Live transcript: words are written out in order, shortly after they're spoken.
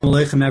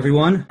Aleichem,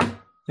 everyone.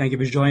 Thank you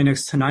for joining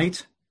us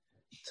tonight.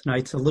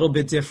 Tonight's a little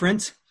bit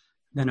different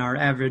than our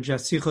average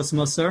Sichos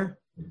Musar,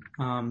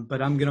 but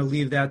I'm going to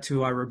leave that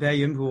to our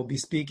Rebbeim, who will be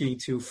speaking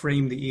to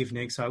frame the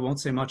evening, so I won't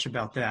say much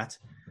about that.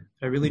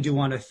 But I really do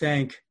want to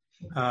thank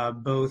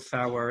both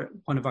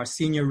one of our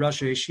senior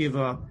Rosh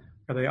Yeshiva,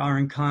 Rabbi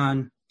Aaron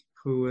Kahn,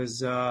 who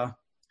is a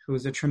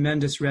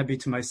tremendous Rebbe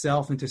to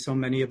myself and to so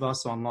many of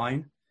us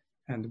online,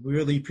 and we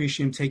really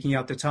appreciate him taking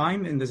out the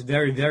time in this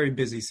very, very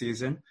busy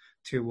season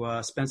to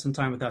spend some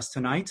time with us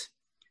tonight.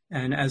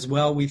 And as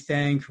well, we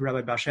thank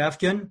Rabbi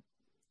Bashafkin,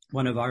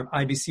 one of our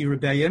IBC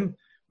Rebbeim,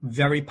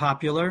 very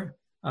popular,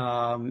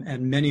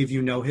 and many of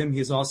you know him.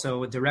 He's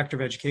also a director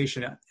of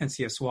education at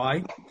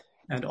NCSY,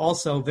 and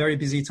also very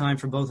busy time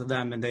for both of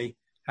them, and they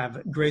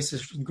have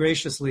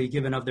graciously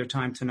given up their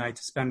time tonight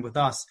to spend with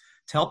us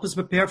to help us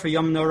prepare for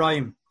Yom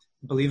Noraim.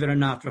 Believe it or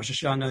not, Rosh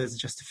Hashanah is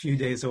just a few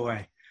days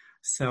away.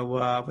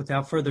 So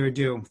without further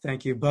ado,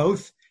 thank you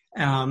both.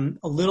 A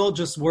little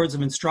just words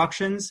of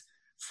instructions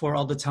for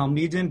all the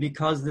Talmidim,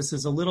 because this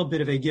is a little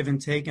bit of a give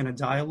and take and a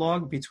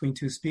dialogue between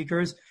two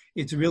speakers.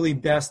 It's really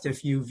best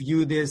if you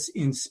view this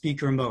in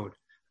speaker mode.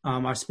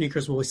 Our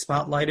speakers will be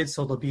spotlighted,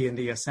 so they'll be in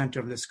the center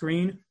of the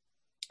screen,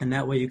 and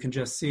that way you can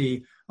just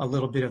see a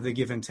little bit of the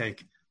give and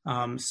take.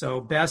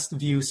 So best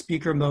view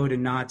speaker mode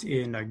and not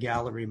in a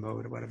gallery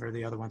mode or whatever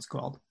the other one's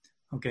called.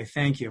 Okay,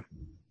 thank you.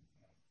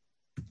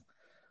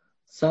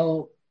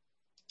 So,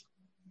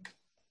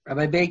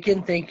 Rabbi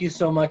Bacon, thank you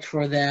so much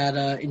for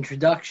that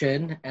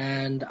introduction.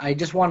 And I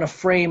just want to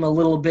frame a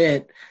little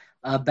bit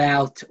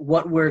about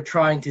what we're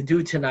trying to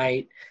do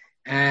tonight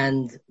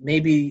and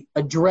maybe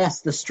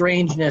address the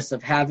strangeness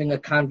of having a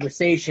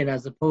conversation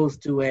as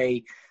opposed to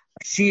a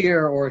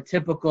shir or a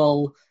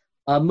typical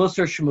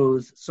Musar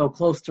Shmooze so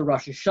close to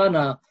Rosh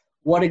Hashanah.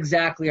 What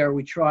exactly are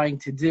we trying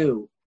to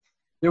do?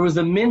 There was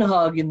a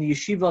minhag in the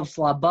yeshiva of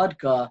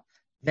Slobodka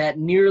that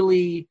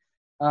nearly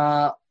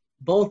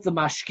both the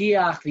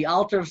mashkiach, the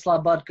altar of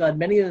Slobodka, and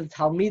many of the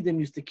Talmidim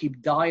used to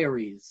keep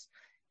diaries.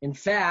 In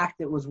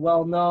fact, it was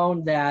well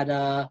known that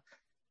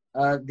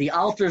the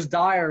altar's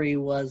diary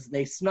was,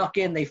 they snuck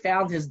in, they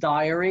found his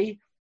diary,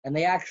 and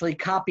they actually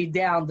copied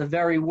down the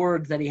very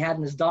words that he had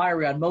in his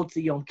diary on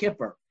Motzi Yom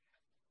Kippur.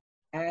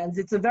 And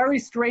it's a very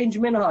strange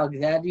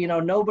minhag that,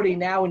 nobody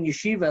now in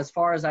yeshiva, as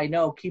far as I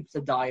know, keeps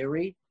a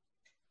diary.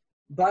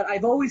 But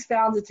I've always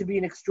found it to be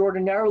an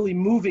extraordinarily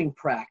moving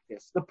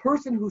practice. The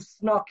person who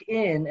snuck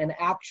in and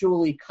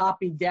actually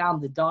copied down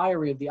the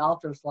diary of the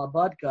Alter of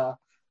Slobodka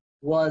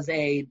was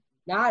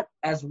not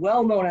as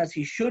well known as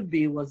he should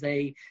be, was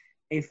a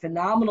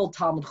phenomenal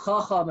Talmud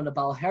Chacham and a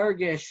Baal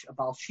Hergish, a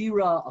Baal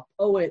Shira, a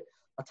poet,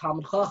 a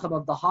Talmud Chacham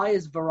of the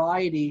highest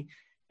variety,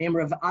 named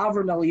Rav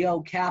Avram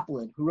Eliyahu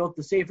Kaplan, who wrote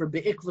the Sefer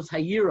Be'ikvus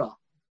Hayira,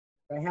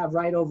 that I have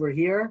right over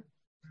here.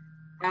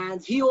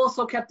 And he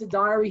also kept a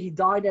diary. He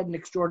died at an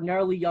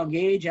extraordinarily young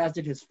age, as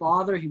did his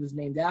father. He was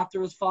named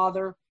after his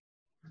father.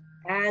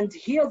 And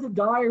he has a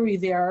diary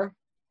there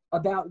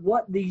about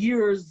what the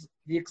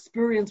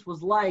experience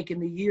was like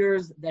in the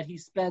years that he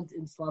spent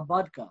in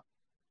Slobodka.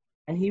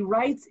 And he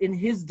writes in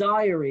his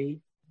diary,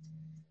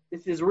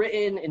 this is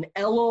written in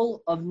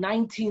Elul of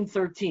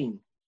 1913.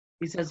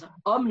 He says,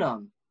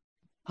 Amnam,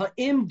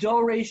 ha'im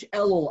doresh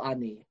Elul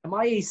ani. Am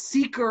I a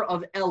seeker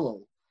of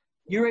Elul?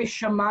 Yirei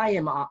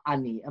Shamayim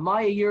ani. Am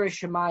I a Yirei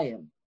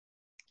Shamayim?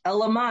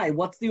 Elamai,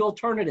 what's the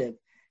alternative?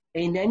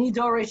 Eineni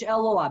Doresh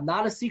Elul, I'm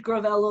not a seeker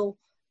of Elul.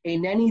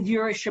 Eineni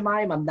Yirei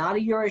Shamayim, I'm not a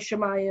Yirei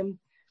Shamayim.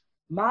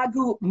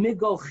 Magu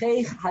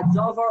migochech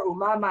hadavar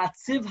uma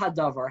matziv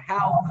hadavar.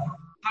 How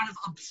kind of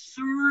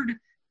absurd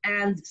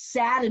and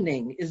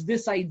saddening is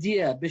this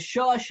idea?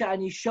 B'shah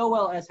shani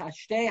shoel es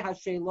hashtei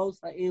hashelos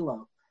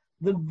ha'elo.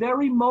 The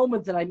very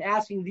moment that I'm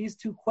asking these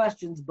two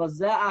questions,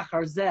 bazeh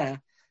achar zeh,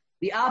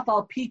 the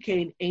afal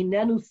pikein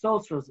einenu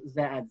sosros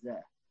zeh.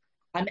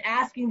 I'm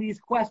asking these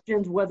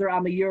questions whether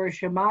I'm a Yirei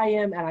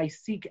Shamayim and I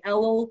seek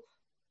Elul,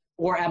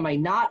 or am I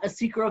not a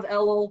seeker of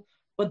Elul?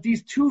 But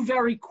these two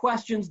very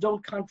questions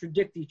don't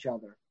contradict each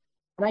other.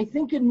 And I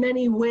think in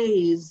many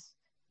ways,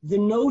 the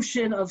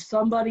notion of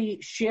somebody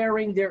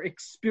sharing their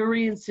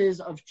experiences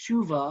of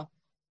tshuva,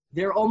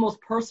 their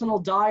almost personal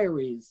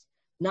diaries,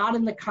 not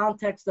in the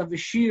context of a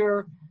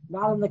shir,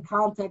 not in the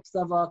context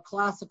of a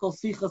classical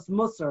sichas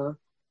musar,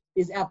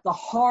 is at the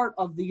heart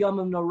of the Yom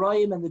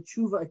Noraim and the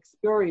tshuva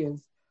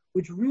experience,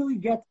 which really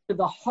gets to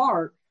the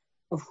heart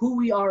of who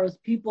we are as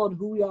people and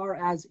who we are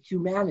as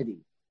humanity.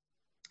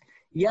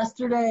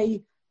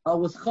 Yesterday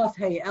was Chaf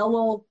Hei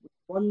Elul.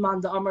 One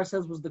man Amar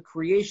says was the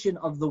creation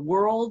of the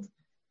world.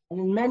 And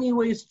in many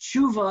ways,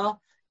 tshuva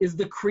is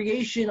the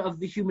creation of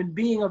the human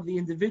being, of the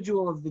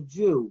individual, of the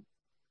Jew.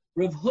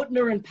 Rav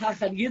Hutner in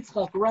Pachad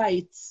Yitzchak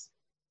writes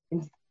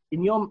in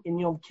Yom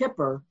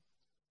Kippur,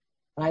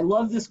 and I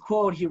love this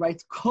quote, he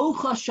writes,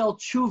 Kocha shel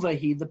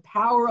tshuva, the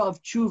power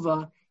of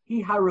tshuva,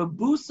 he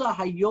harabusa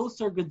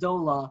hayoser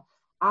gadola,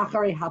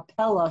 achare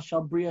hapela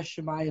shel bria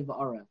shemayim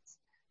v'aretz.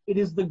 It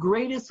is the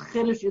greatest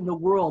chiddush in the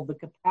world, the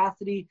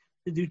capacity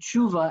to do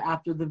tshuva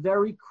after the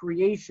very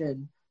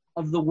creation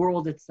of the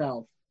world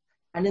itself.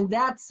 And in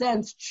that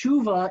sense,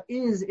 tshuva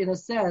is, in a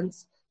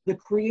sense, the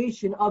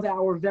creation of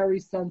our very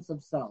sense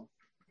of self.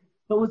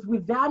 So it's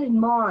with that in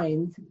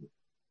mind,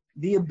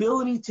 the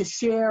ability to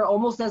share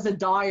almost as a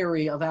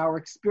diary of our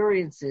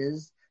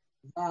experiences,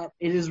 that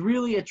it is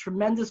really a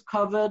tremendous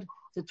kavod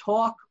to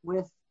talk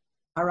with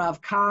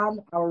Harav Khan,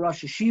 our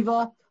Rosh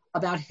Hashiva,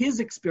 about his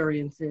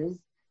experiences.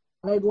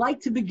 And I'd like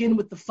to begin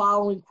with the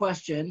following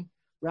question,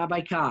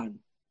 Rabbi Khan.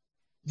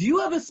 Do you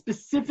have a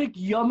specific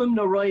Yomim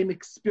Noraim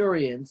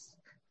experience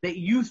that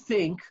you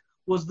think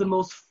was the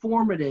most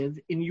formative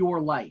in your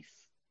life?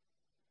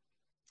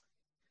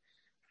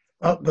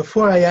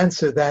 Before I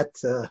answer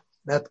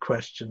that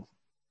question,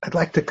 I'd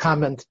like to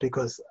comment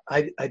because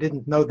I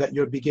didn't know that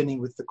you're beginning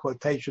with the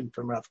quotation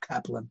from Rav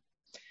Kaplan.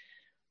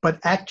 But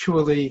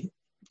actually,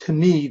 to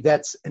me,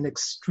 that's an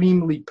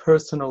extremely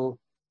personal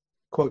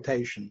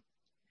quotation.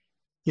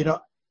 You know,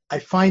 I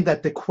find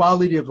that the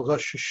quality of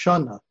Rosh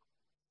Hashanah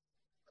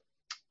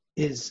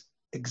is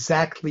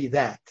exactly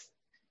that.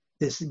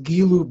 This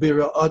Gilu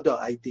Bira'ada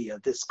idea,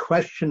 this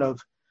question of,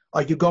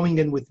 are you going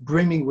in with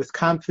brimming with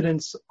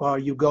confidence, or are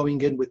you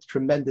going in with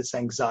tremendous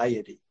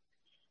anxiety?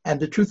 And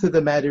the truth of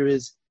the matter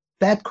is,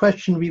 that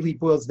question really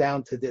boils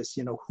down to this,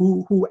 you know,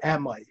 who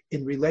am I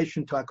in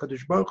relation to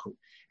HaKadosh Baruch Hu?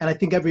 And I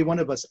think every one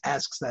of us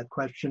asks that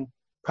question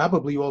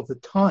probably all the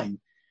time.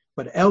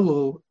 But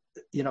Elul,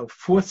 you know,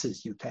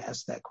 forces you to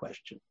ask that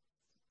question.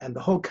 And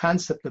the whole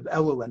concept of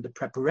Elul and the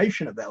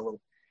preparation of Elul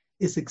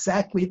is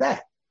exactly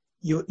that.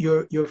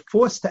 You're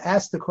forced to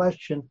ask the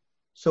question,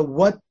 so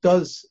what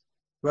does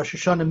Rosh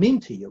Hashanah mean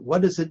to you?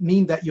 What does it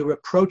mean that you're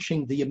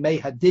approaching the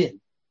Yemei Hadin?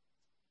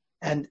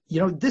 And,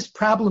 you know, this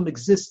problem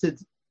existed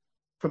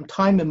from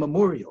time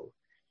immemorial.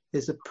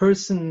 Is a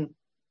person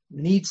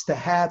needs to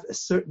have a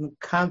certain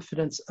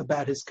confidence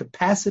about his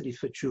capacity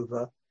for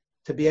tshuva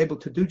to be able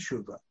to do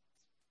tshuva.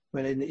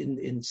 When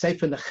in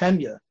Sefer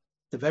Nehemiah,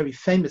 the very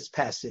famous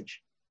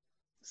passage,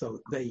 so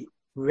they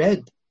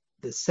read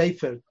the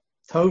Sefer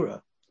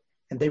Torah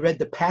and they read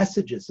the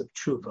passages of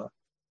tshuva,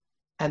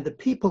 and the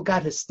people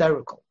got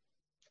hysterical.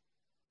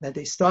 And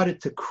they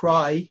started to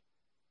cry,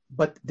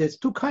 but there's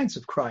two kinds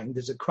of crying.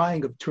 There's a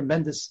crying of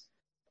tremendous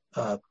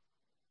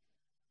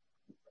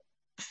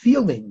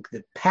feeling,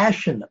 the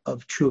passion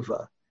of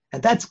tshuva,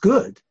 and that's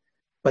good.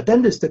 But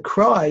then there's the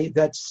cry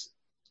that's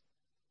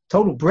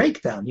total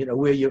breakdown, you know,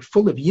 where you're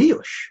full of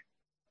yiyush.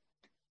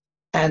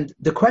 And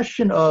the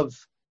question of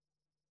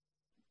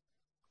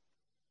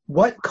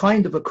what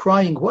kind of a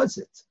crying was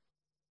it?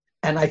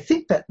 And I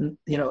think that,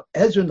 you know,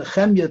 Ezra,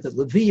 Nehemiah, the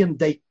Levium,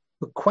 they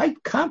were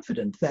quite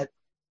confident that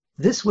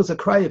this was a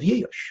cry of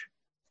yiyush.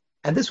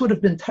 And this would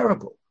have been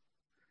terrible.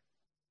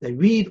 They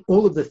read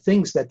all of the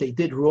things that they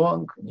did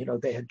wrong. You know,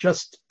 they had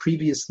just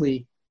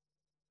previously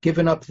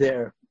given up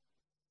their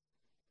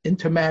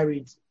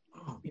intermarried,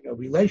 you know,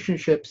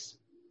 relationships.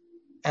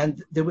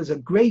 And there was a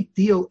great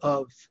deal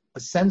of a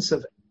sense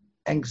of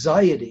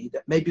anxiety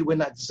that maybe we're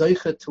not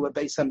zeicha to a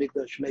Beis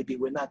HaMikdash, maybe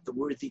we're not the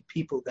worthy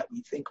people that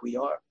we think we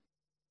are.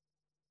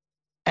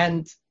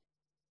 And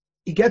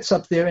he gets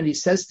up there and he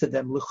says to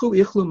them, L'chu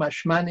ichlu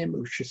mashmanim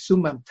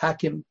u'shesum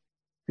mamtakim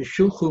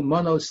v'shulchu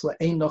monos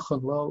la'ein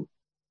nochon lo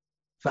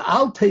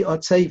v'al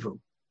te'otzevu.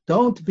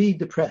 Don't be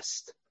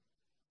depressed.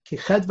 Ki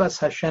chedvas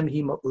Hashem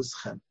hi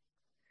ma'uzchem.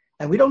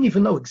 And we don't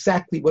even know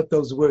exactly what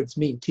those words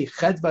mean. Ki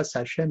chedvas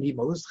Hashem hi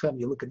ma'uzchem.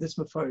 You look at this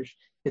mefarish,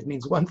 it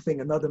means one thing,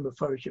 another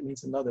mefarish, it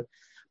means another.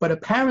 But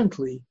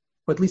apparently,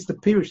 or at least the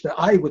pirush that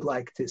I would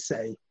like to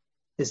say,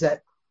 is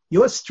that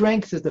your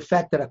strength is the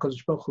fact that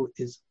HaKadosh Baruch Hu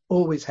is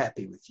always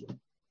happy with you.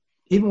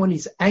 Even when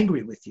he's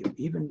angry with you,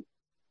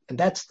 and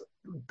that's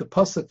the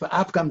pasuk for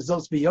Afgam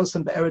Zos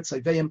B'Yosem Be'eretz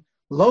Avayim,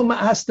 Lo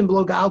Ma'astim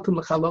Lo Ga'altum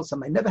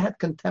L'Chalosam. I never had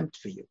contempt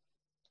for you.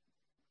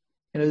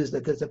 You know,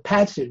 there's a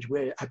passage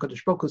where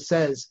HaKadosh Baruch Hu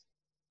says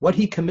what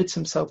he commits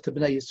himself to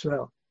Bnei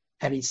Yisrael.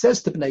 And he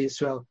says to Bnei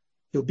Yisrael,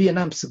 you'll be an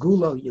Am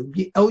Segulo, you'll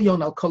be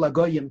Elyon Al Kol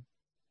HaGoyim,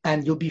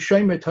 and you'll be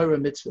Shomer Torah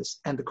Mitzvahs.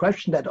 And the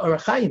question that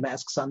Orach Chaim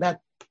asks on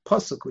that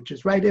pasuk, which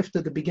is right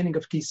after the beginning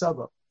of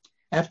Kisava,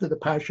 after the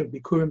parsha of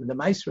Bikurim and the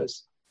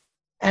Maisras,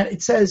 and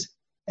it says,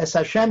 "Es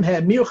Hashem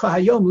ha'amircha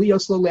hayom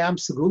lios lo le'am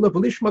segula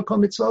v'lishma kol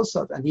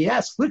mitzvosav." And he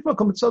asks, "Lishma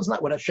kol mitzvosav is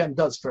not what Hashem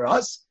does for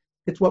us;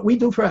 it's what we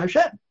do for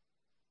Hashem."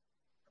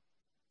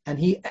 And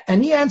he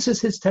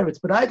answers his teretz.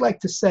 But I'd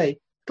like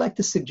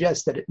to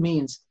suggest that it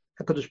means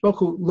HaKadosh Baruch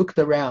Hu looked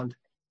around.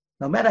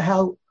 No matter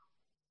how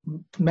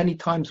many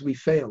times we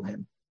fail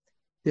him,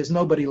 there's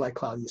nobody like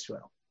Klal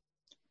Yisrael.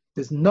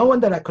 There's no one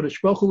that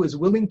HaKadosh Baruch Hu is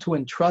willing to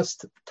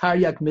entrust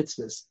Taryag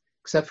mitzvahs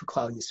except for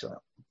Klal Yisrael.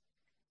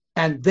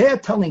 And they're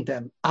telling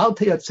them, Al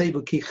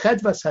te'yatzevu ki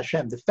chedvas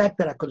Hashem, the fact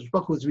that HaKadosh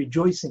Baruch Hu is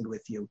rejoicing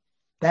with you,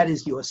 that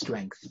is your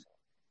strength.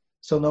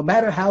 So no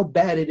matter how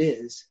bad it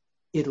is,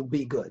 it'll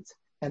be good.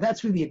 And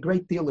that's really a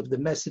great deal of the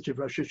message of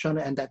Rosh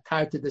Hashanah and that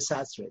Tarta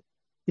Desasre.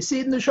 You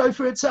see it in the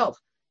shofar itself.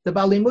 The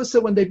Baalei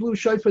Musa, when they blew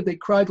shofar, they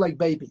cried like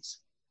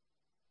babies.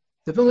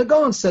 The Vilna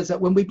Gaon says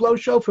that when we blow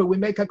shofar, we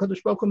make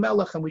HaKadosh Baruch Hu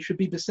melech, and we should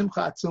be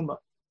b'simcha atzuma.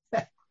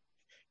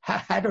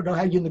 I don't know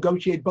how you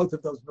negotiate both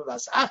of those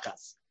b'vas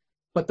achas.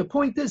 But the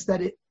point is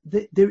that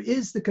there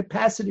is the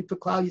capacity for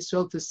Klal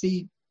Yisrael to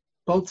see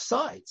both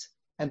sides.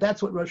 And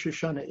that's what Rosh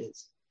Hashanah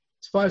is.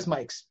 As far as my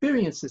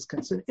experience is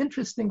concerned,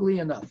 interestingly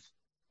enough,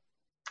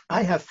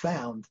 I have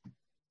found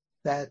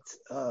that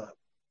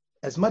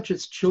as much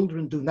as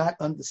children do not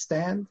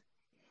understand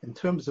in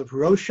terms of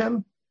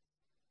Roshem,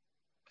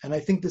 and I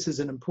think this is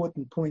an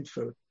important point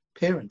for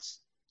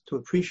parents to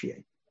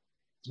appreciate,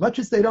 as much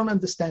as they don't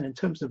understand in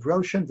terms of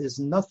Roshem, there's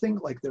nothing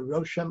like the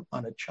Roshem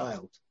on a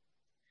child.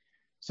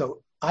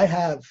 So I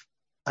had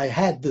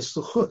the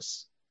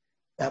suchus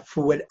that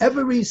for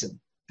whatever reason,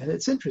 and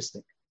it's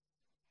interesting,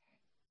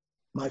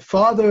 my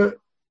father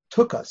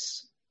took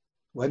us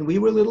when we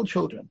were little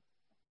children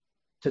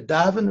to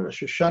daven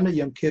Rosh Hashanah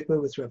Yom Kippur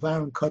with Rav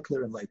Aaron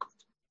Kotler in Lakewood.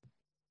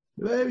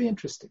 Very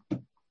interesting.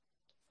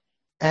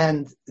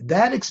 And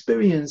that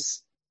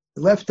experience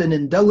left an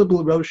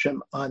indelible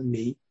roshem on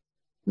me,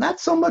 not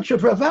so much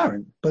of Rav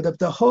Aaron, but of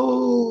the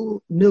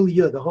whole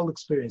milieu, the whole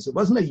experience. It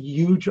wasn't a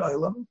huge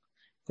olam.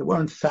 There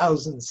weren't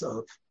thousands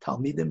of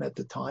Talmidim at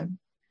the time.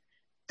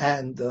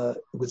 And the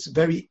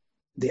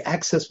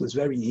access was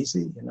very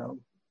easy,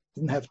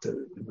 Didn't have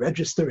to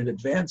register in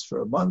advance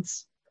for a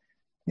month.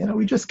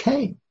 We just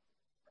came.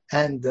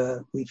 And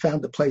we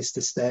found a place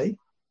to stay.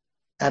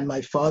 And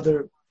my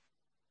father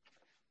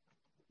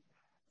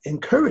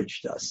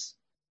encouraged us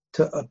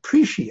to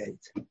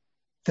appreciate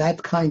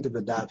that kind of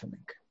a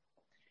davening.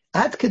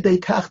 Ad kedei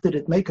kach did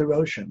it make a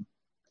roshem.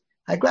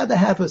 I'd rather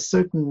have a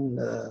certain,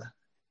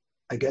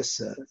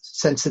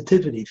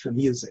 sensitivity for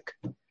music.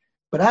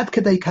 But ad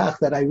kedei kach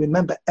that I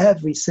remember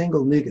every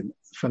single nigun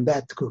from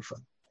that tkufa.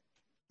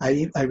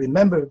 I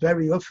remember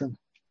very often,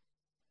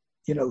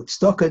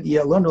 Tztokat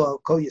Yelonu al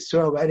Kol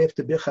Yisrael right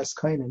after Birchas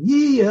Kohanim.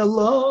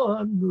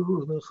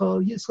 Yelonu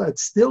Kol Yisrael.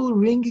 It's still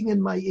ringing in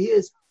my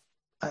ears.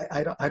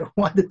 I don't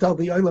want to tell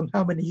the Olam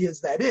how many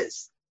years that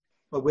is,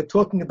 but we're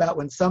talking about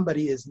when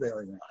somebody is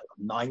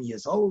 9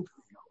 years old.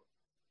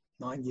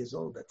 9 years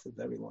old. That's a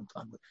very long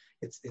time.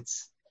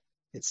 It's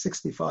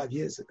 65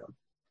 years ago.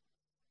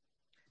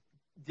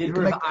 You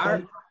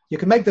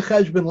can make the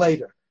cheshbon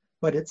later,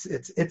 but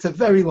it's a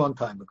very long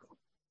time ago.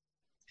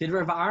 Did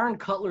Rav Aaron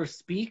Cutler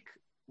speak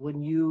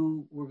when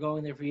you were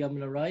going there for Yom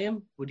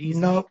Narayim? Would he?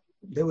 No,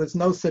 there was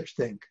no such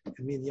thing.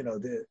 I mean,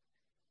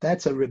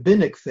 that's a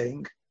rabbinic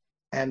thing,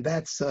 and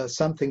that's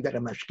something that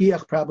a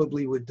mashgiach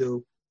probably would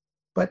do.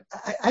 But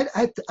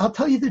I'll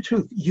tell you the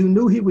truth. You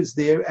knew he was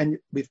there, and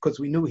because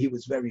we knew he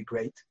was very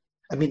great.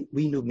 I mean,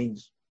 we knew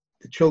means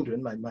the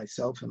children,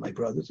 myself and my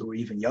brothers, who were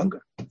even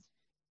younger.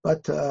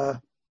 But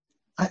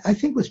I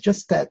think it was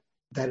just that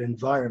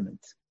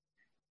environment.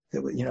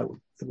 That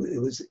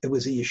it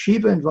was a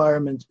yeshiva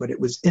environment, but it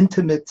was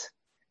intimate.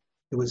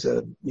 It was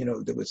there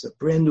was a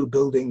brand new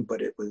building,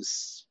 but it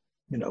was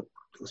there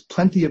was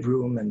plenty of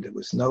room, and there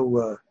was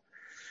no.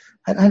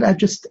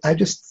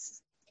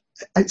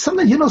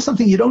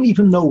 Something you don't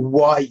even know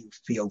why you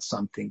feel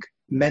something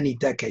many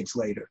decades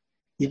later.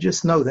 You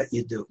just know that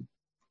you do.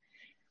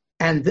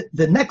 And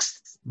the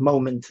next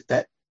moment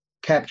that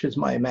captures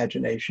my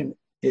imagination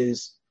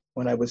is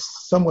when I was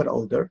somewhat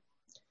older.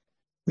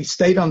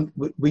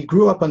 We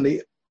grew up on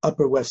the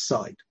Upper West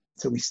Side.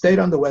 So we stayed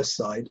on the West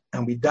Side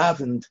and we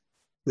davened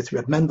with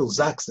Reb Mendel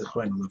Zaks,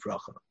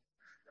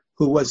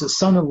 who was a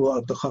son-in-law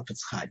of the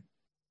Chafetz Chaim.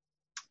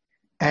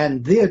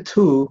 And there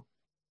too,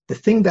 the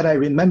thing that I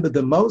remember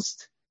the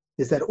most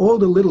is that all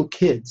the little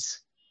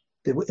kids,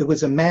 it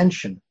was a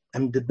mansion. I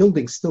mean, the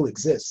building still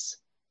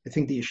exists. I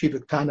think the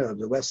Yeshiva Tana of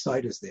the West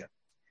Side is there.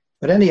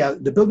 But anyhow,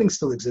 the building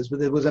still exists,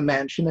 but it was a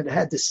mansion, and it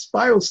had this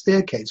spiral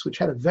staircase, which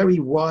had a very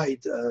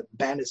wide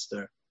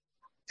banister.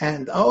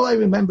 And all I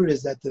remember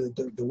is that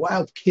the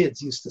wild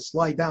kids used to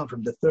slide down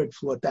from the third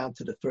floor down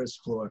to the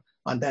first floor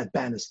on that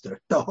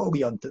banister, the whole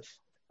yontif.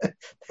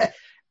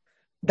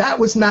 That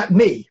was not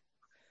me.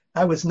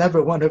 I was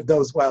never one of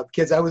those wild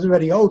kids. I was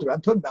already older. I'm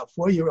talking about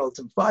 4-year-olds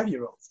and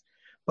 5-year-olds.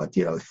 But,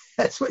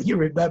 that's what you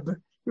remember.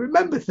 You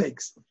remember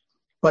things.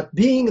 But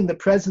being in the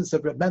presence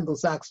of Reb Mendel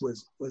Zaks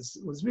was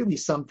really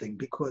something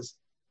because,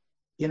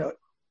 he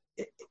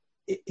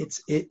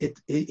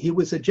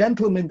was a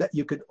gentleman that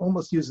you could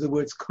almost use the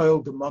words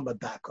koil de mama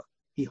daka.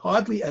 He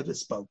hardly ever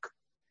spoke.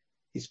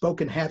 He spoke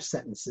in half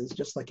sentences,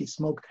 just like he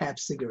smoked half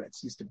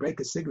cigarettes. He used to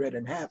break a cigarette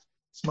in half,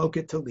 smoke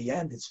it till the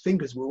end. His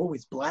fingers were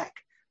always black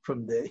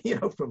from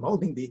from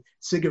holding the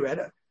cigarette.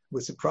 I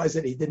was surprised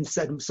that he didn't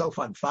set himself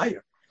on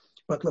fire.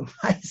 But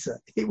Lamaisa,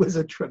 he was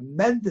a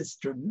tremendous,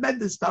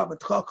 tremendous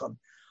Talmid Chacham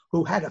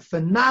who had a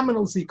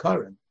phenomenal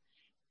zikaron.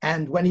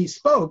 And when he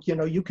spoke,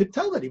 you could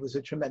tell that he was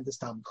a tremendous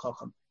Talmid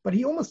Chacham. But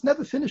he almost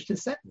never finished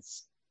his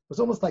sentence. It was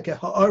almost like a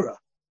ha'ara,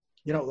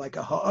 like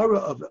a ha'ara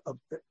of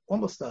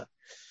almost a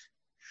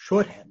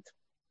shorthand.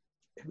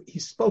 He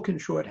spoke in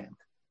shorthand.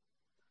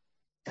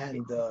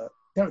 And,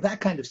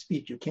 that kind of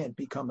speech, you can't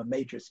become a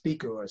major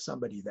speaker or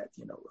somebody that,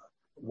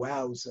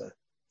 wows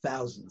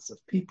thousands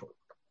of people.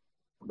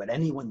 But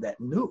anyone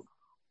that knew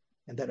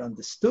and that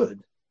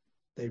understood,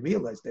 they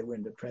realized they were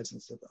in the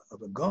presence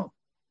of a Gaon.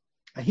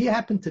 And he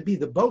happened to be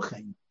the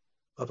bochen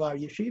of our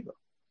yeshiva.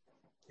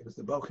 It was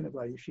the bochen of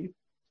our yeshiva.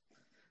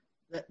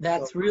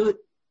 That's really,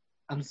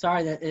 I'm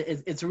sorry,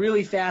 it's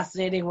really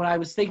fascinating. When I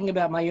was thinking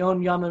about my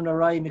own Yom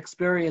Noraim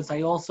experience,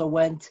 I also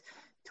went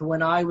to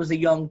when I was a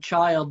young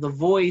child, the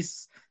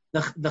voice,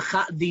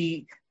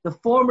 the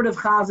formative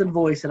Chazan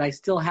voice that I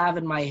still have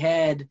in my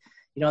head,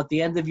 at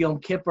the end of Yom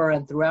Kippur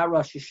and throughout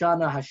Rosh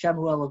Hashanah, Hashem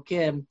Hu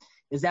Elokim,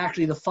 is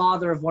actually the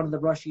father of one of the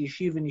Rosh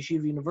Yeshiva in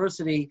Yeshiva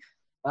University,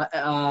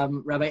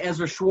 Rabbi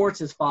Ezra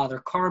Schwartz's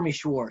father, Carmi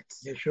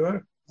Schwartz. Yeah,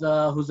 sure.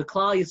 Who's a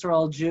Klal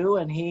Yisrael Jew,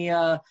 and he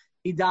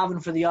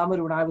davened for the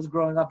Amud when I was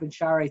growing up in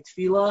Sharei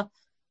Tefillah,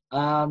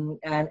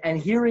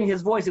 and hearing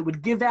his voice, it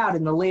would give out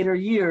in the later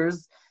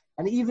years,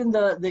 and even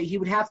he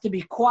would have to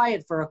be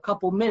quiet for a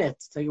couple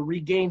minutes to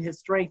regain his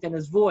strength and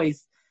his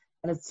voice,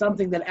 and it's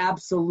something that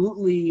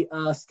absolutely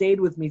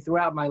stayed with me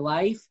throughout my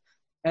life.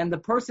 And the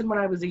person when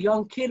I was a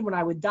young kid, when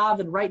I would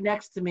daven, right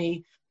next to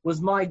me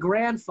was my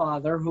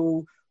grandfather,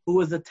 who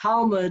was a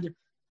Talmud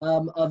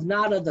of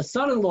not the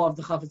son-in-law of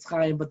the Chafetz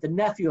Chaim, but the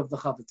nephew of the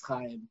Chafetz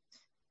Chaim.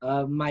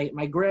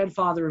 My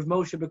grandfather of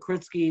Moshe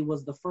Bekritsky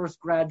was the first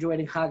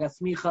graduating Chag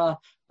HaSmicha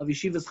of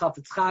Yeshiva's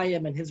Chafetz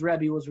Chaim, and his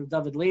Rebbe was Rav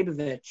David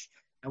Leibovich,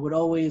 and would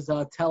always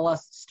tell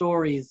us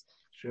stories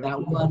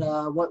about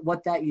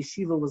what that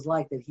yeshiva was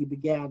like that he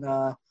began,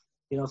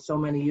 so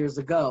many years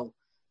ago.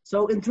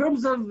 So in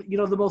terms of,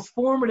 the most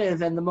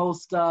formative and the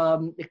most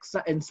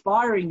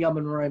inspiring Yom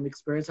Noraim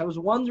experience, I was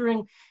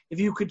wondering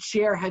if you could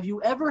share, have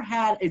you ever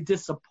had a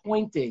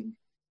disappointing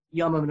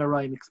Yom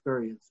Noraim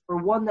experience, or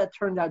one that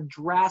turned out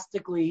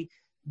drastically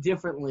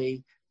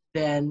differently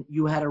than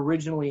you had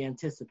originally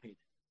anticipated?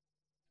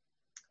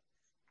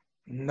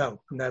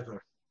 No,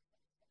 never.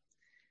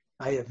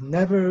 I have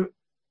never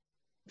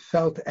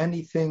felt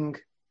anything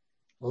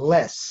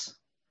less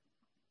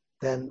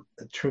than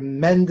a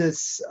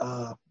tremendous,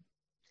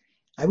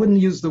 I wouldn't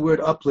use the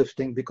word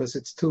uplifting because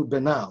it's too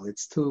banal,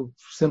 it's too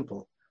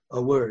simple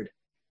a word.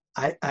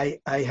 I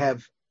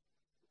have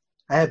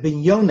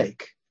been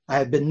yonik, I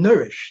have been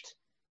nourished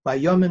by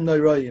Yom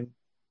Noraim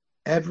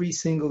every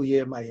single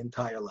year my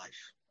entire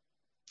life.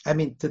 I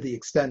mean, to the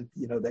extent,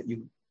 that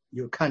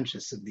you're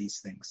conscious of these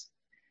things.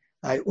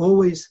 I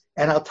always,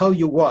 and I'll tell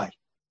you why.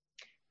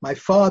 My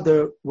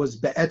father was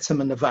be'etzem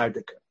a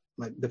Nevardika.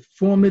 The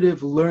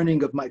formative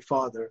learning of my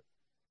father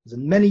was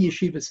in many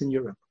yeshivas in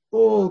Europe,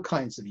 all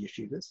kinds of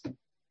yeshivas,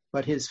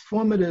 but his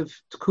formative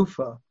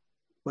tkufa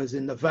was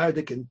in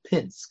Nevardik and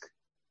Pinsk.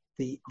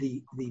 The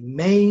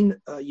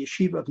main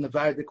yeshiva of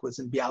Nevardik was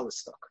in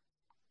Bialystok,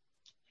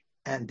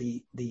 and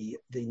the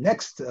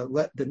next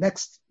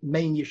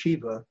main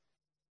yeshiva,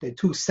 the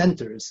two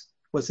centers,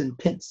 was in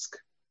Pinsk,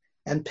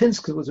 and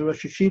Pinsk was a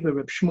Rosh Yeshiva,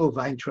 Reb Shmuel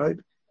Weintraub.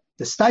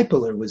 The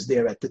Stipler was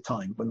there at the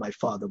time when my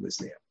father was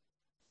there,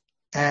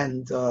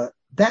 and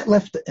that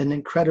left an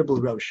incredible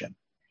roshem.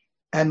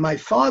 And my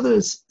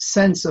father's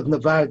sense of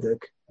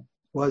Nevardik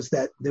was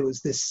that there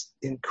was this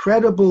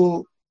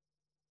incredible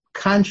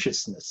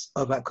consciousness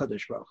of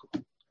HaKadosh Baruch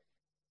Hu.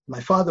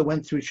 My father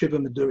went through Shiva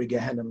Meduri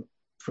Gehenim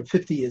for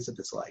 50 years of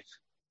his life.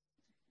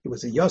 He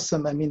was a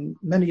Yosem. I mean,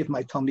 many of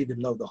my Talmidim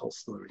know the whole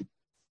story.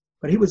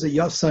 But he was a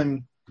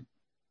Yosem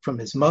from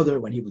his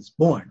mother when he was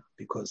born,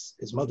 because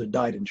his mother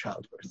died in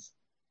childbirth.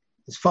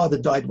 His father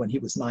died when he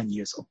was 9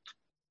 years old.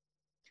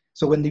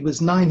 So when he was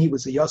 9, he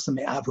was a Yosem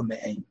Me'avu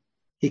Me'ein.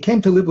 He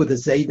came to live with a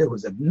Zayda, who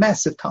was a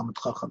massive Talmud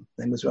Chacham.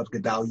 His name was Rav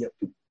Gedalia.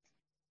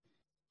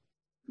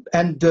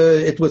 And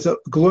it was a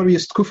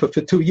glorious tkufa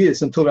for 2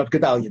 years until Rav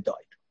Gedalia died.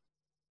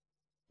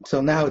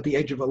 So now at the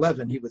age of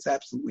 11, he was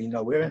absolutely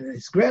nowhere. And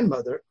his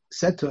grandmother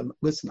said to him,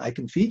 listen, I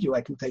can feed you,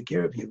 I can take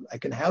care of you, I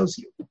can house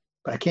you,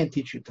 but I can't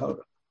teach you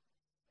Torah.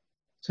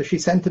 So she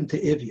sent him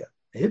to Ivya.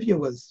 Ivya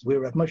was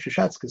where Rav Moshe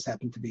Shatzkus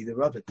happened to be the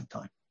Rav at the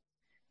time.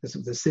 This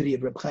was the city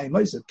of Reb Chaim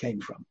Oizer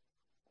came from.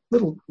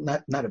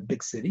 Not a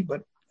big city,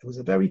 but it was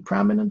a very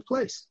prominent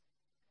place.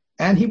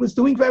 And he was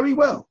doing very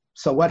well.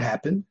 So what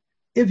happened?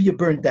 Ivya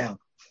burned down.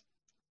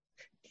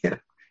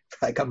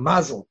 Like a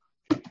mazel.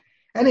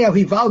 Anyhow,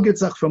 he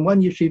valgetzach from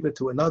one yeshiva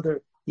to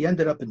another. He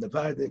ended up in the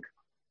Vardik.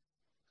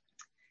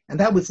 And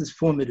that was his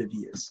formative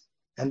years.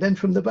 And then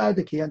from the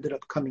Vardik, he ended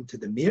up coming to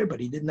the Mir,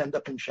 but he didn't end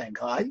up in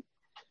Shanghai.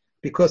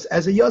 Because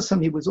as a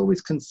Yosem, he was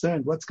always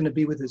concerned what's going to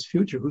be with his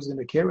future, who's going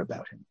to care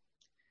about him.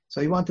 So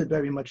he wanted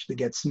very much to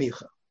get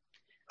smicha.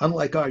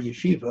 Unlike our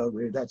yeshiva,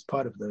 where that's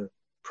part of the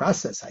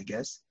process, I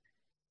guess,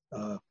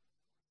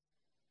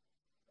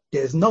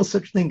 there's no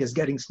such thing as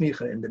getting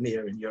smicha in the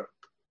Mir in Europe.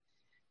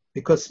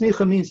 Because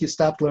smicha means you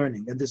stop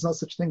learning, and there's no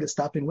such thing as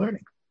stopping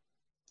learning.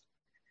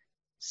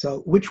 So,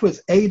 which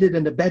was aided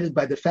and abetted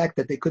by the fact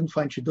that they couldn't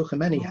find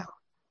shidduchim anyhow.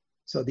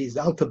 So these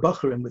Alta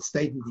Bachurim would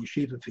stay in the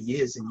yeshiva for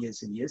years and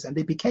years and years, and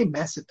they became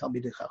massive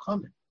Talmidei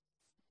Chachamim.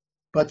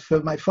 But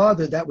for my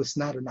father, that was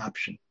not an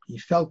option. He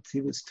felt he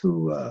was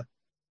too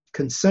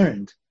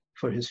concerned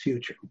for his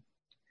future.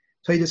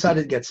 So he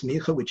decided to get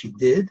smicha, which he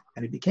did,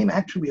 and he became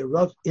actually a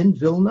Rav in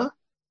Vilna,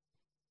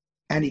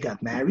 and he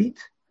got married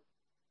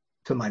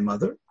to my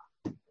mother.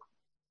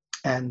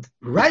 And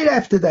right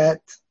after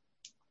that,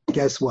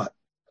 guess what?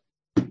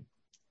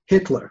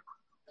 Hitler.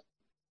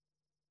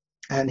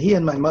 And he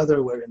and my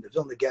mother were in the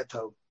Vilna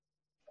ghetto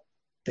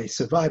They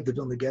survived the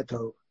Vilna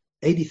ghetto.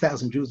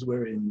 80,000 Jews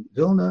were in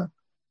Vilna.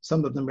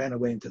 Some of them ran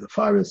away into the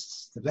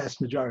forests. The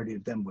vast majority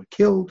of them were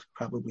killed,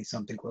 probably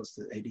something close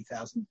to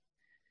 80,000.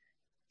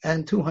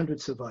 And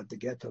 200 survived the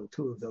ghetto.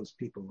 Two of those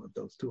people, of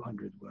those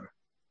 200, were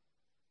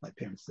my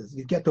parents.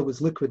 The ghetto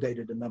was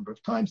liquidated a number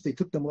of times. They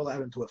took them all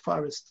out into a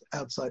forest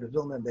outside of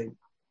Vilna, and they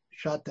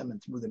shot them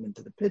and threw them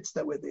into the pits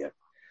that were there.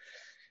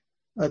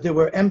 There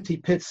were empty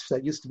pits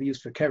that used to be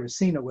used for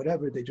kerosene or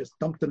whatever. They just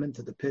dumped them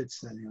into the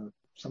pits, and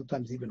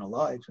sometimes even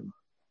alive. And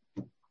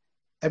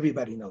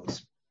everybody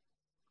knows.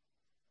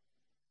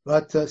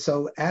 But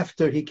so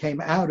after he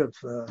came out of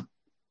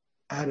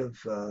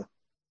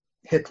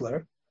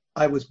Hitler,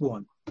 I was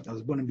born. I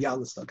was born in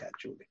Bialystok,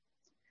 actually.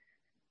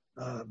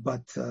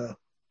 But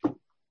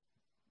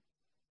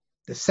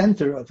the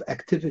center of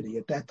activity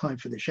at that time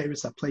for the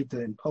Sheres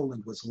HaPleita in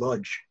Poland was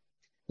Lodz.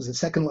 It was the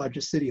second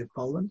largest city of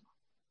Poland.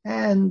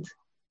 And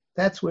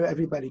that's where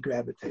everybody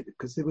gravitated,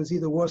 because there was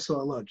either Warsaw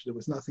or Lodz. There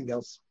was nothing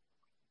else.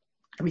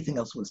 Everything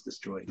else was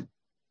destroyed.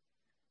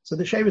 So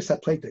the Sheres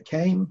HaPleita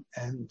came,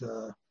 and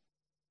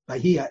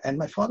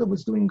my father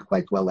was doing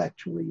quite well,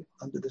 actually,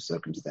 under the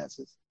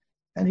circumstances.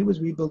 And he was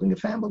rebuilding a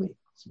family.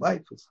 His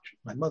wife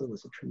my mother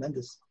was a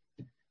tremendous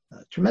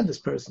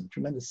person,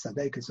 tremendous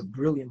tzaddikus, a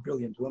brilliant,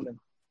 brilliant woman.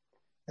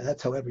 And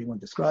that's how everyone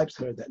describes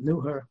her that knew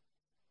her.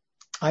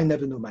 I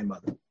never knew my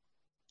mother.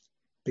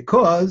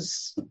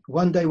 Because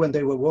one day when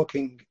they were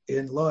walking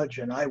in Lodz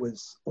and I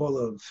was all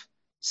of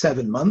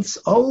 7 months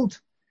old,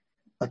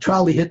 a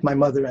trolley hit my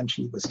mother and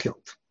she was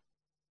killed.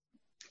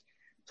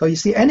 So you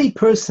see, any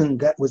person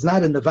that was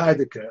not in the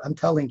Vardika, I'm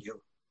telling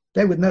you,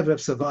 they would never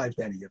have survived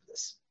any of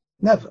this.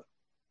 Never.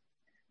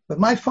 But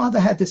my father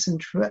had this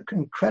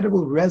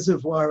incredible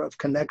reservoir of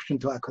connection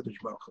to HaKadosh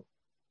Baruch Hu.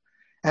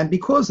 And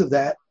because of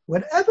that,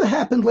 whatever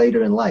happened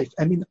later in life,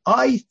 I mean,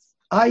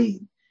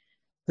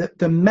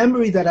 the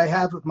memory that I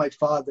have of my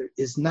father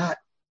is not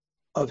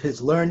of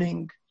his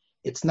learning.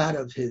 It's not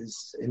of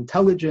his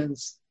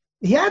intelligence.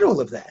 He had all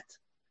of that.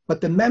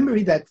 But the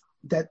memory that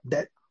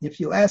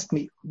if you ask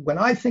me, when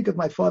I think of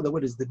my father,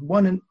 what is the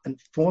one and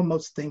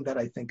foremost thing that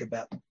I think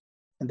about?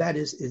 And that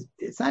is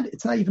it's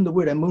not even the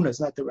word emunah, it's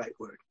not the right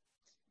word.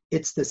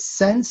 It's the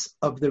sense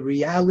of the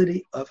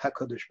reality of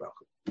HaKadosh Baruch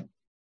Hu.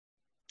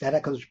 That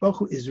HaKadosh Baruch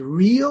Hu is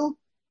real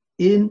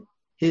in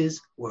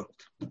his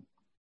world.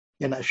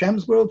 In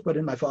Hashem's world, but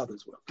in my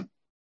father's world.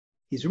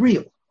 He's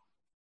real.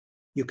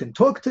 You can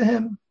talk to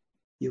him.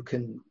 You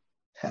can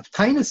have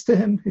tinus to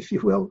him, if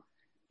you will.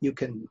 You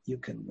can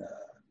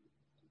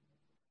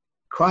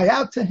cry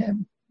out to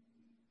him.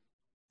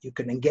 You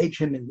can engage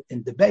him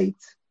in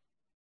debate.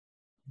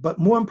 But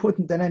more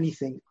important than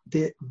anything,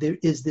 there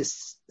is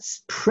this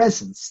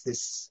presence,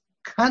 this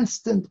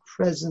constant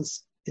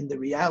presence in the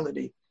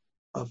reality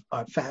of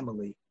our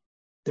family,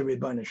 the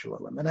Rebbeim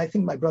Shalom. And I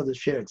think my brothers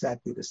share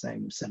exactly the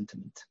same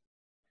sentiment.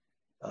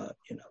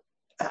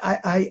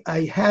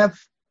 I have,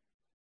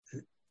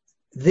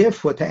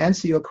 therefore, to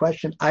answer your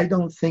question, I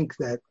don't think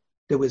that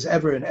there was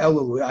ever an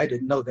Elul where I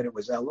didn't know that it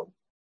was Elul.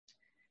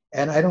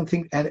 And I don't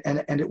think, and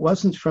it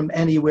wasn't from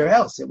anywhere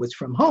else. It was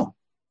from home.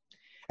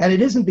 And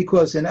it isn't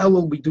because in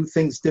Elul we do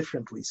things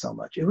differently so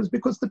much. It was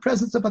because the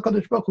presence of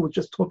HaKadosh Baruch Hu was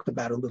just talked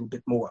about a little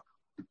bit more.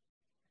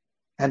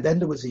 And then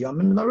there was the Yom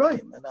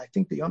Noraim. And I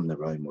think the Yom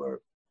Noraim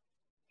were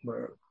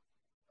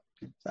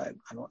I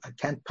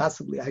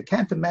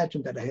can't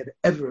imagine that I had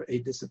ever a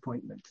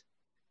disappointment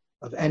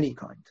of any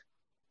kind.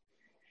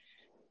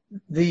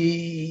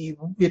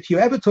 If you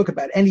ever talk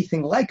about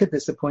anything like a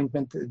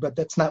disappointment, but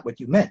that's not what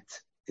you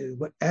meant.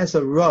 As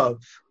a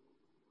Rav,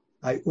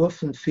 I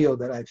often feel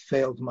that I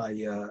failed my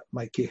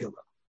kihila.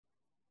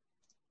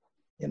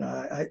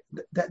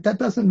 That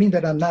doesn't mean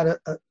that I'm not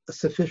a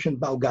sufficient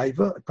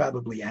balgaiva. I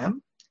probably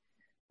am,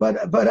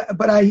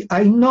 but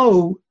I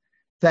know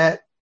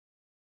that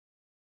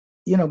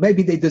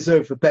maybe they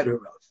deserve a better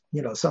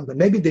Rav. Something.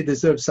 Maybe they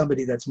deserve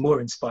somebody that's more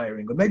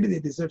inspiring, or maybe they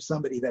deserve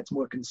somebody that's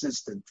more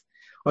consistent,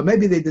 or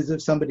maybe they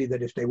deserve somebody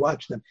that if they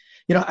watch them,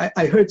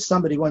 I heard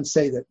somebody once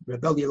say that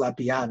Rebbe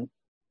Lapian,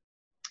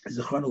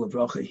 Zichrono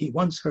Livrocha, he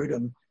once heard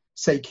him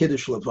say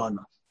Kiddush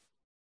Levana.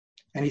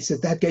 And he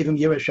said that gave him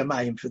Yireh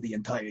Shamayim for the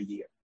entire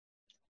year.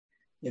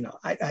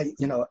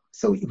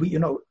 So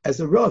as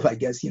a Rav, I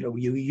guess,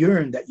 you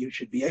yearn that you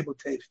should be able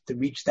to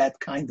reach that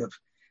kind of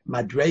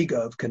madrega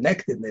of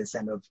connectedness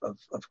and of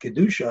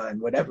Kedusha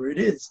and whatever it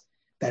is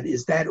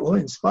that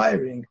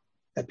awe-inspiring,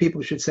 that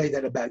people should say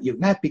that about you.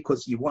 Not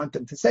because you want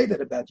them to say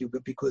that about you,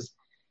 but because,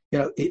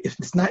 if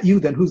it's not you,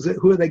 then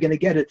who are they going to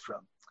get it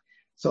from?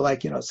 So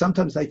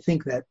sometimes I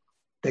think that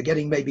they're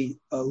getting maybe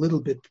a little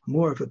bit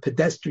more of a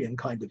pedestrian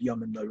kind of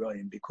Yom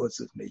Noraim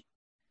because of me.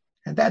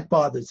 And that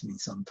bothers me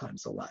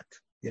sometimes a lot.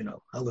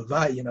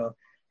 Halavai,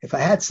 if I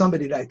had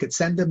somebody that I could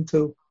send them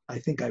to, I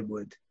think I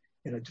would,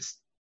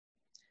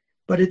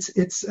 but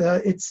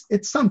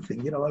it's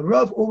something, a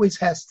Rav always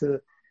has to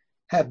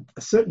have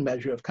a certain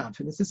measure of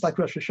confidence. It's like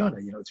Rosh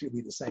Hashanah, it's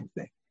really the same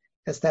thing.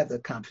 Has to have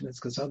that confidence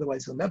because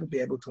otherwise he'll never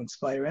be able to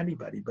inspire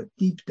anybody. But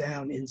deep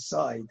down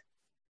inside,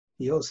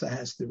 he also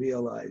has to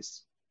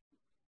realize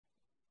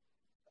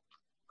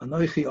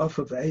Anoichi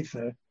offer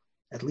ve'efer,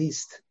 at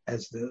least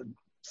as the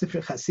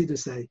Sifrei Chasidus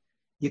say,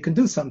 you can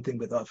do something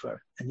with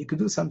offer and you can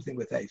do something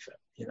with efer.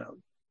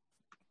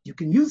 You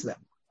can use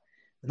them.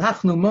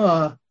 Nachnu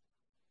ma,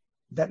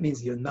 that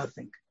means you're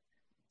nothing.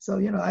 So,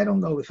 I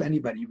don't know if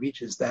anybody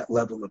reaches that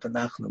level of a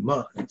nachnu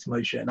ma. It's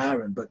Moshe and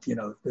Aaron, but,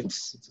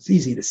 it's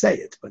easy to say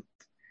it.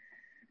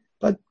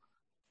 But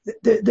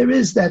there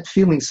is that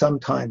feeling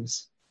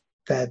sometimes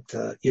that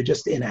you're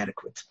just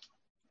inadequate.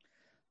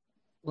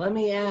 Let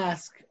me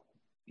ask,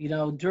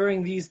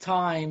 during these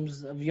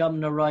times of Yom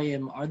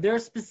Narayim, are there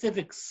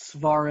specific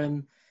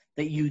svarim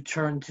that you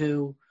turn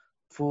to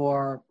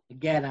for,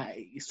 again,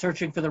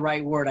 searching for the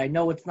right word? I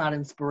know it's not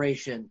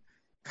inspiration,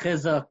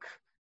 chizuk,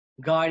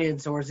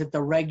 guidance, or is it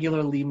the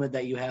regular limud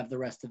that you have the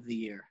rest of the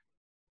year?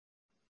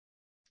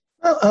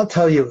 Well, I'll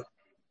tell you,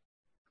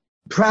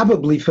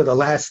 probably for the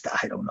last,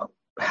 I don't know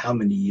how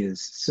many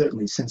years,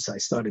 certainly since I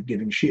started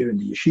giving shir in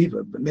the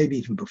yeshiva, but maybe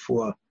even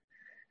before,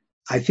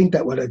 I think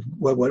that what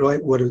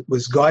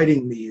was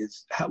guiding me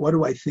is what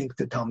do I think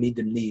the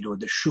Talmidim need or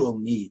the shul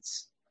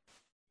needs.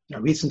 Now,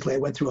 recently I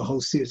went through a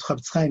whole series.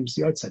 Chavetz Chaim's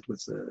Yartzeit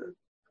was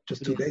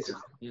just 2 days ago.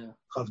 Yeah.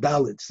 Chav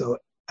Dalet. So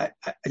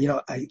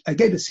I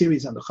gave a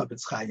series on the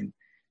Chavetz Chaim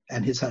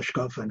and his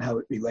hashkafa and how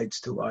it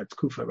relates to our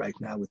tkufa right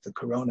now with the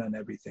corona and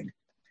everything.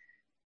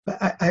 But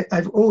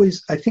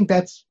I think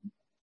that's.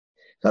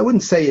 So I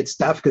wouldn't say it's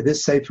dafka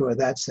this sefer or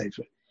that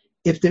sefer.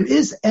 If there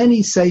is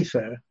any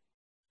sefer,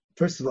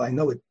 first of all, I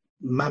know it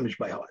mamish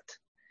by heart.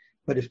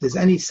 But if there's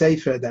any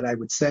sefer that I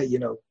would say,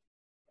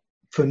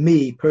 for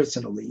me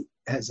personally,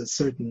 has a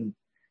certain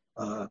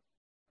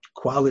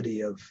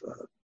quality of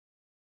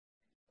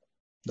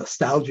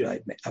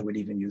nostalgia, I would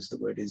even use the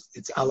word,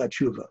 it's Ala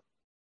Tshuva,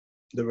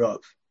 the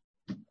Rav.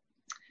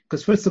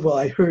 Because first of all,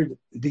 I heard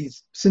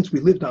these, since we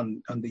lived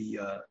on the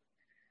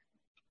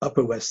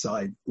Upper West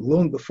Side,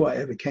 long before I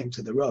ever came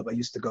to the Rav, I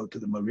used to go to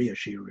the Maria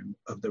Shiurim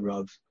of the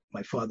Rav.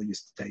 My father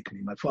used to take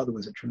me. My father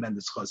was a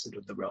tremendous chassid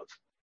of the Rav.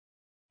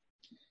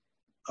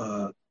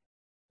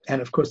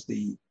 And of course,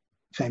 the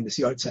famous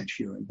Yartzeit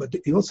Shiurim. But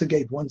he also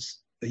gave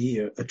once a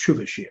year a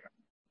Tshuva Shir.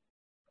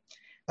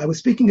 I was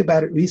speaking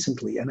about it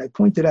recently, and I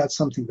pointed out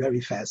something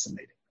very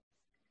fascinating.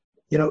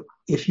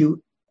 If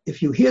you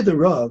hear the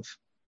Rav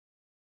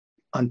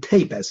on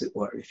tape, as it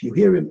were, if you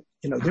hear him,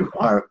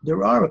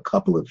 there are a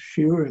couple of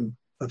shiurim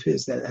of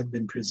his that have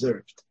been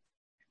preserved.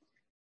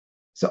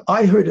 So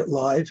I heard it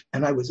live,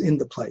 and I was in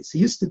the place. He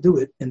used to do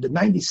it in the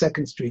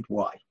 92nd Street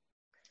Y.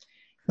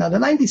 Now, the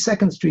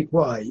 92nd Street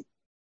Y,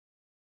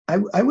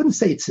 I wouldn't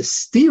say it's a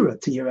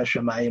stira to Yeresh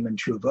Shamayim and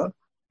Tshuva,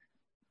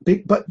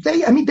 but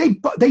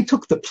they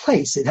took the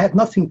place. It had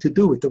nothing to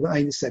do with the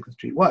 92nd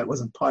Street Y. It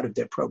wasn't part of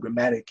their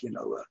programmatic,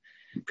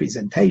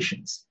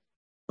 presentations.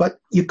 But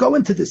you go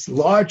into this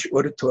large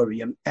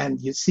auditorium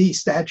and you see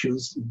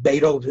statues,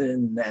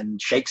 Beethoven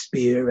and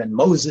Shakespeare and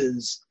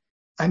Moses.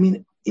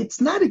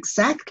 It's not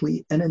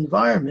exactly an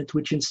environment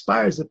which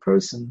inspires a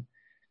person.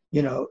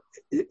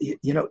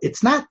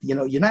 It's not,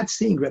 you're not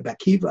seeing Rebbe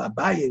Akiva,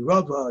 Abaye,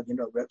 Rava,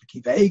 Rebbe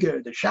Akiva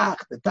Eger, the Shach,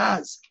 the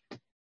Taz.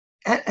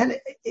 And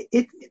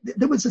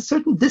there was a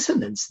certain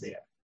dissonance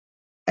there.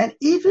 And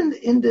even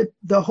in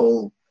the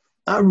whole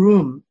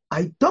room,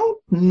 I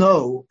don't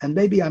know, and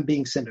maybe I'm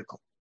being cynical,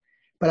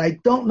 but I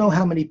don't know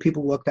how many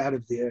people walked out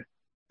of there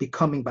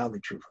becoming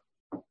Baalei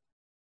Tshuva.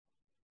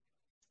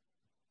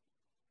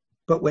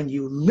 But when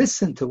you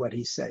listen to what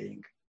he's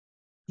saying,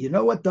 you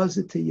know what does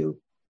it to you?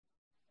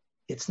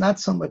 It's not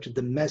so much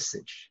the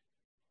message.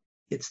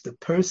 It's the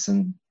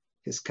person,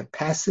 his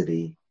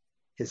capacity,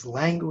 his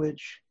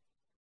language.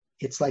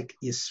 It's like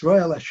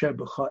Yisrael Asher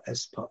B'cha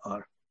Es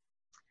Pa'ar.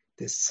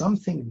 There's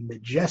something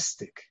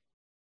majestic,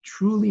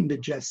 truly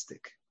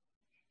majestic.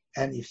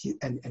 And if you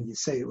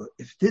say, well,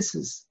 if this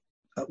is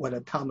what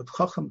a Talmud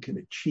Chacham can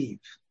achieve,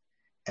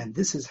 and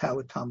this is how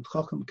a Talmud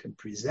Chacham can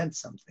present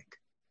something,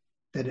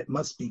 then it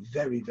must be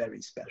very,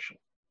 very special.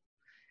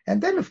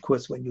 And then, of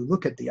course, when you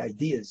look at the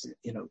ideas,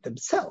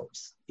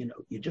 themselves,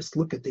 you just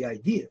look at the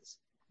ideas.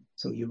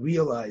 So you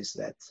realize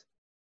that,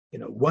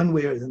 one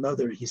way or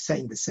another, he's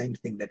saying the same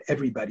thing that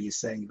everybody is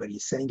saying, but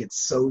he's saying it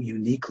so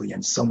uniquely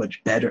and so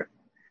much better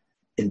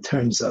in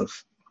terms of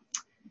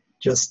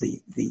just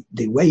the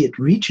way it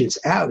reaches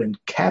out and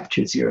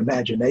captures your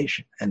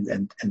imagination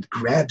and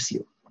grabs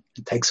you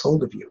and takes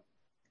hold of you.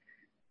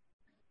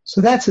 So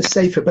that's a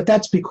sefer, but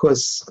that's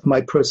because of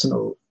my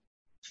personal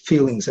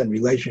feelings and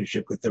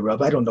relationship with the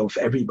Rav. I don't know if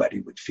everybody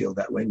would feel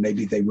that way.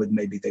 Maybe they would,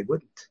 maybe they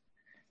wouldn't.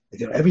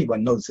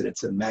 Everyone knows that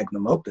it's a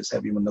magnum opus.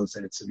 Everyone knows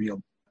that it's a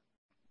real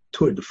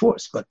tour de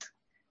force, but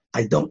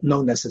I don't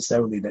know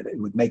necessarily that it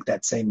would make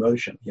that same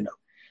motion.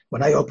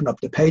 When I open up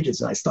the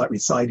pages and I start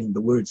reciting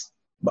the words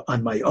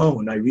on my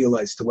own, I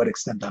realize to what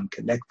extent I'm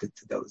connected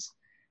to those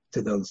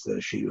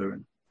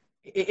shiurim.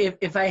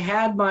 If I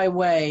had my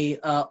way,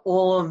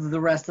 all of the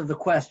rest of the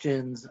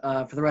questions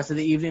for the rest of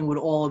the evening would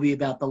all be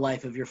about the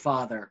life of your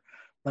father.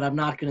 But I'm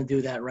not going to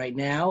do that right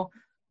now.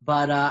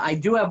 But I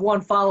do have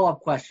one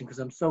follow-up question because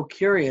I'm so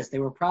curious. They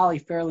were probably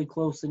fairly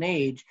close in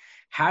age.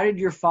 How did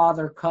your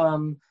father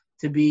come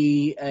to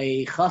be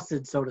a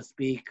chassid, so to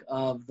speak,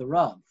 of the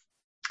Rav?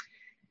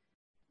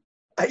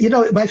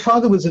 My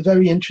father was a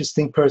very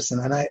interesting person,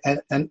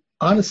 and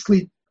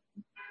honestly,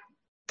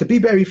 to be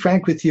very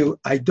frank with you,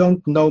 I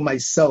don't know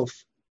myself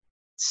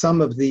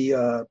some of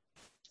the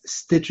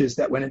stitches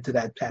that went into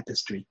that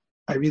tapestry.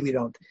 I really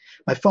don't.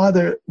 My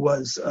father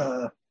was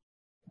a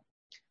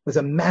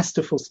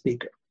masterful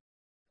speaker.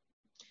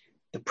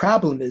 The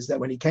problem is that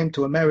when he came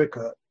to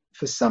America,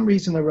 for some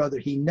reason or other,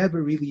 he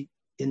never really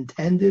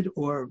intended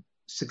or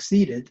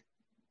succeeded,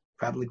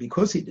 probably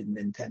because he didn't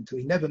intend to.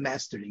 He never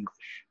mastered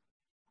English.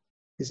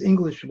 His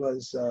English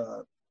was,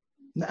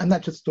 I'm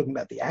not just talking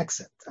about the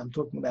accent, I'm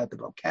talking about the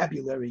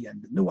vocabulary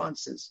and the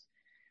nuances.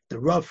 The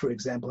Rav, for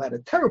example, had a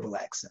terrible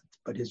accent,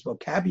 but his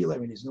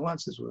vocabulary and his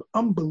nuances were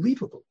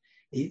unbelievable.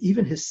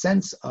 Even his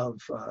sense of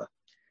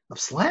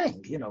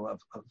slang, it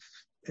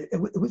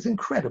was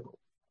incredible.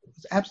 It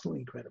was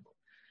absolutely incredible.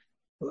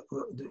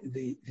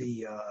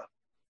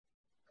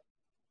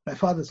 My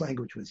father's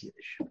language was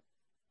Yiddish.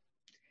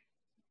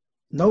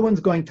 No one's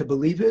going to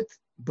believe it,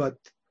 but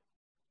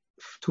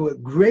to a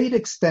great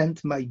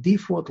extent, my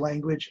default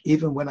language,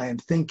 even when I am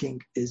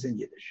thinking, is in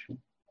Yiddish.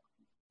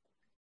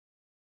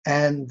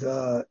 And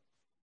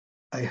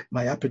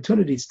my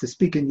opportunities to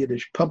speak in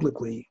Yiddish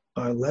publicly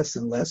are less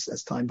and less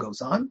as time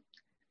goes on.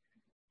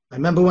 I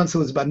remember once it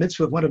was bar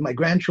mitzvah of one of my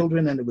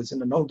grandchildren, and it was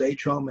in an old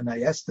age home, and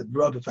I asked the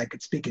Rav if I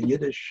could speak in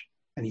Yiddish,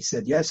 and he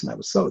said yes, and I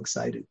was so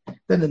excited.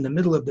 Then in the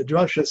middle of the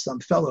drasha, some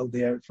fellow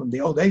there from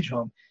the old age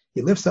home,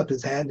 he lifts up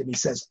his hand and he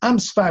says, "I'm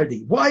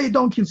Sephardi. Why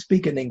don't you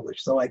speak in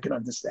English so I can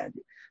understand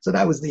you?" So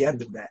that was the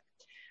end of that.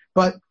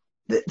 But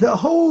the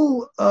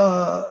whole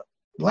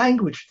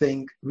language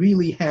thing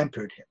really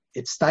hampered him.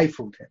 It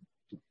stifled him.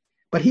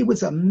 But he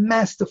was a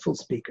masterful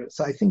speaker.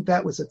 So I think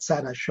that was a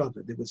tzad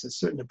hashava. There was a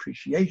certain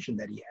appreciation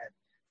that he had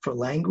for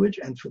language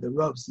and for the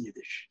Rav's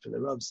Yiddish, for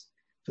the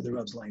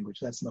Rav's language.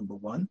 That's number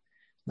one.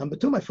 Number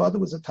two, my father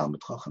was a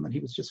Talmid Chacham, and he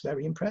was just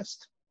very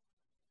impressed.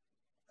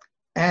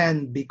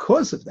 And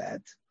because of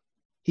that,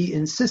 he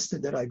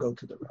insisted that I go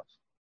to the Rav.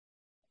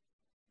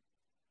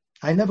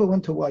 I never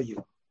went to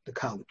YU, the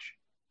college.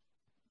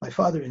 My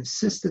father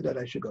insisted that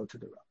I should go to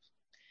the Rav.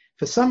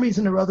 For some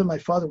reason or other, my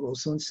father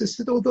also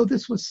insisted, although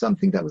this was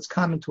something that was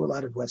common to a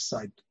lot of West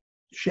Side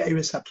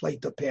Sheiris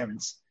HaPleita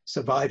parents,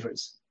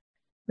 survivors,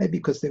 maybe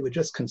because they were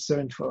just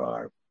concerned for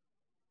our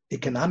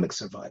economic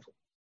survival,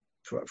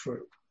 for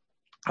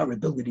our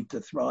ability to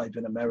thrive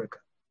in America.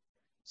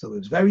 So it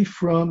was very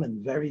frum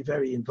and very,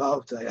 very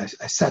involved. I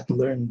sat and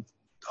learned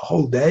the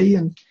whole day,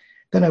 and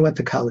then I went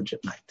to college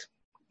at night.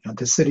 I went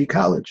to City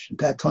College. At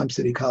that time,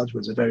 City College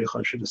was a very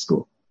chashuv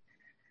school.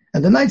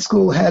 And the night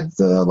school had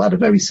a lot of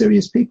very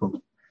serious people.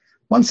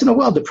 Once in a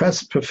while, the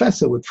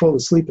professor would fall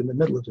asleep in the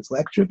middle of his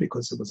lecture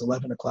because it was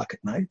 11 o'clock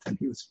at night, and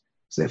it was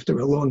after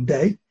a long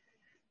day.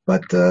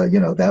 But,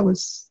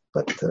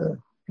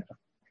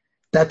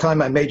 that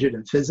time I majored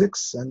in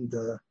physics, and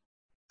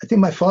I think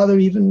my father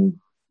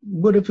even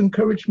would have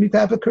encouraged me to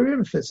have a career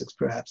in physics,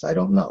 perhaps. I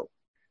don't know.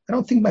 I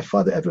don't think my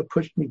father ever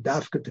pushed me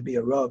dafka to be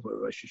a Rav or a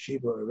Rosh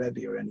Yeshiva or a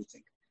Rebbe or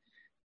anything.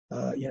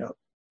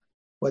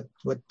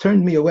 What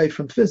turned me away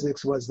from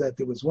physics was that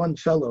there was one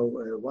fellow,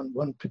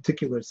 one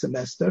particular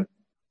semester,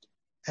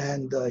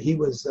 and he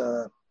was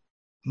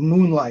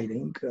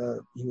moonlighting.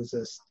 He was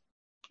a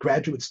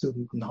graduate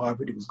student in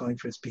Harvard. He was going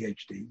for his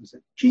PhD. He was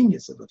a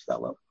genius of a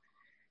fellow.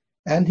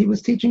 And he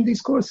was teaching these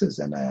courses,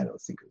 and I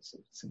don't think it's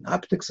in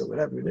optics or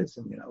whatever it is,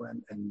 and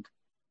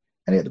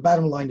the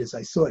bottom line is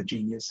I saw a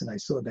genius, and I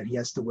saw that he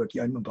has to work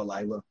Yom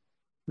B'Layla,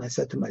 and I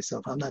said to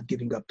myself, I'm not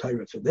giving up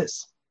Torah for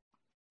this.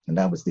 And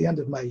that was the end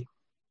of my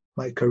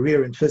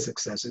career in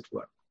physics, as it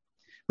were.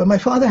 But my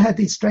father had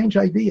these strange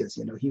ideas,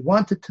 he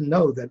wanted to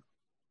know that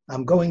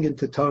I'm going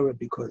into Torah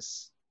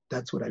because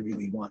that's what I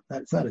really want.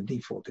 It's not a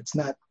default. It's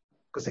not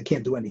because I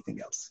can't do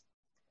anything else.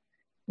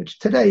 Which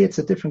today, it's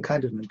a different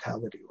kind of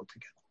mentality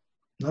altogether.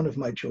 None of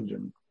my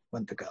children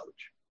went to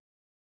college.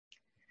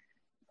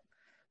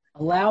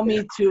 Allow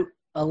me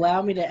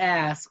to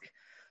ask,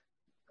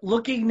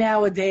 looking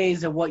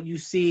nowadays at what you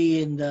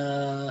see in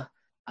the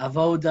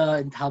Avoda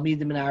and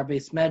Talmidim and our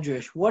Beis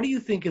Medrash, what do you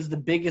think is the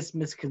biggest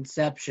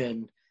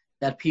misconception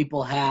that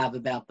people have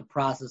about the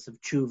process of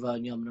tshuva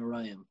and Yom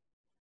Noraim?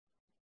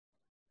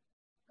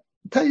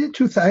 Tell you the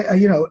truth,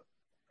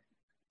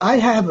 I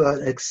have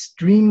an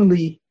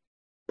extremely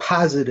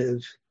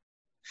positive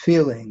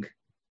feeling.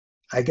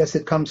 I guess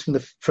it comes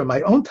from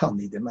my own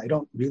Talmidim. I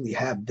don't really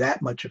have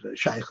that much of a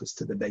shaykhus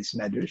to the Beis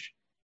Medrash,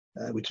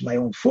 which is my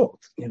own fault,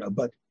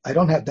 but I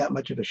don't have that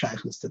much of a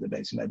shaykhus to the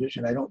Beis Medrash,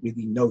 and I don't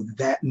really know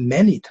that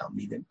many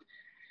Talmidim.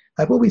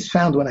 I've always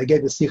found when I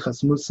gave a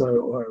sichas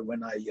musar, or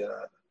when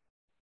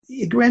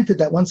granted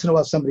that once in a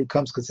while somebody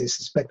comes because they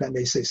suspect I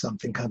may say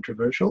something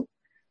controversial,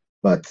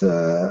 but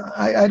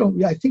I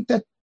think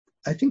it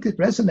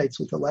resonates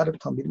with a lot of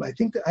Talmidim. I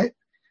think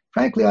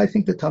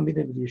the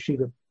Talmidim of the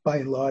yeshiva, by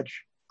and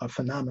large, are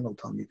phenomenal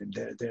Talmidim.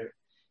 They're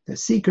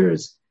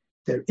seekers,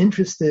 they're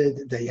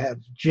interested, they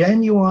have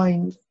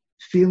genuine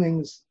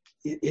feelings,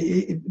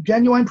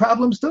 genuine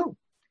problems too.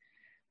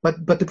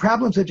 But the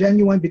problems are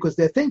genuine because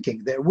they're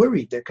thinking, they're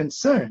worried, they're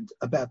concerned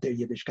about their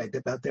Yiddishkeit,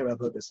 about their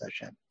Avodas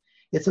Hashem.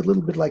 It's a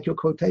little bit like your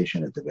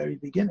quotation at the very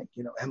beginning.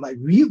 Am I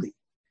really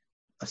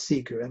a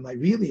seeker? Am I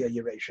really a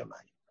Yirei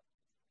Shamayim?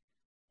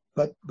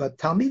 But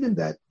Talmidim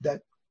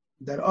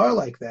that are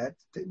like that,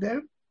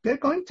 they're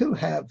going to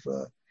have.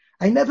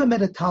 I never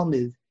met a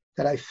Talmid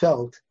that I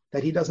felt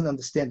that he doesn't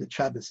understand that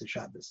Shabbos is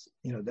Shabbos.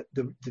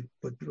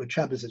 What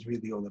Shabbos is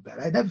really all about.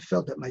 I never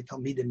felt that my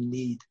Talmidim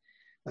need,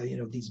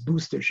 these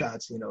booster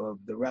shots, of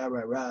the rah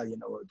rah rah,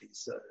 or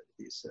these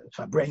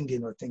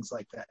Fabrengen or things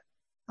like that.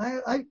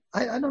 I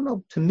don't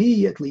know. To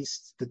me, at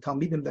least, the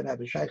Talmidim that have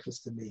a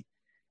shaykhus to me,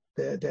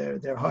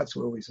 their hearts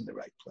were always in the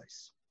right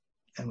place.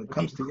 And when it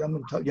comes to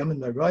Yom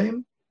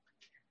Noraim,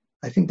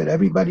 I think that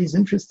everybody's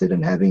interested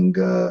in having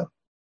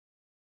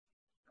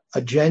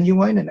a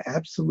genuine and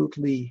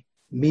absolutely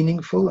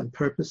meaningful and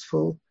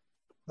purposeful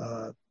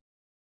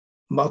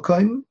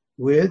makom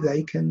where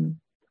they can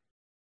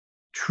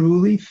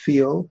truly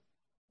feel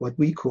what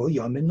we call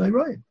Yom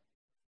Noraim.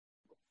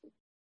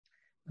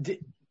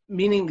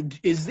 Meaning,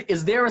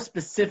 is there a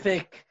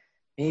specific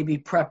maybe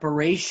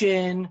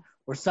preparation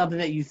or something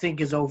that you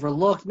think is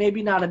overlooked?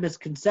 Maybe not a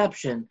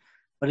misconception,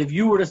 but if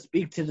you were to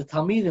speak to the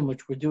Talmidim,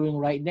 which we're doing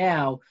right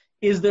now,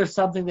 is there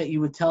something that you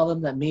would tell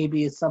them that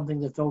maybe is something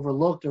that's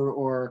overlooked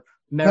or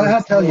merits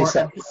I'll tell you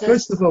something. Emphasis?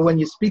 First of all, when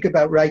you speak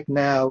about right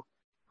now,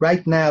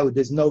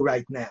 there's no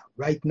right now.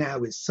 Right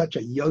now is such a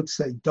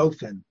yotzei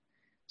dofen,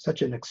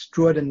 such an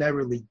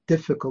extraordinarily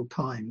difficult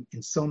time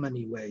in so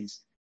many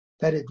ways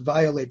that it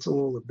violates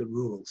all of the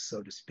rules,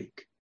 so to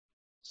speak.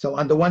 So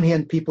on the one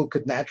hand, people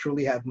could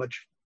naturally have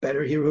much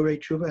better hirurei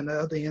tshuva, and on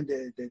the other hand,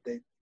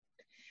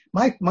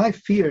 my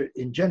fear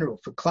in general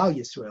for Klal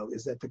Yisrael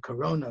is that the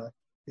corona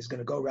is going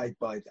to go right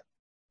by them.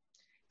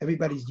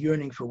 Everybody's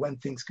yearning for when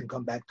things can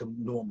come back to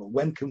normal.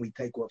 When can we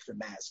take off the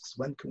masks?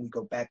 When can we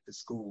go back to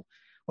school?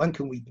 When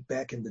can we be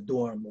back in the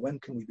dorm? When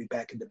can we be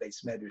back in the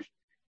Beis Medrash?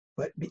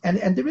 But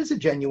and there is a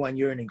genuine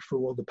yearning for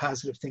all the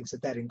positive things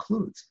that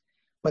includes.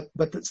 But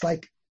it's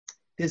like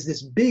there's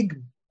this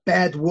big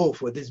bad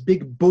wolf or this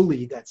big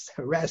bully that's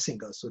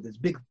harassing us or this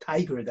big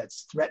tiger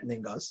that's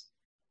threatening us.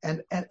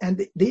 And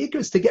the ikar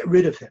is to get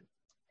rid of him.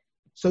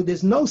 So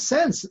there's no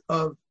sense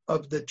of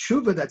the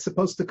tshuva that's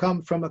supposed to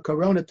come from a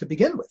corona to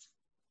begin with.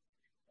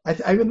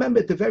 I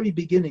remember at the very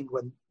beginning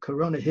when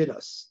corona hit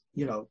us,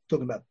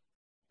 talking about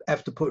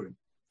after Purim,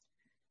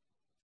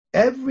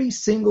 every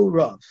single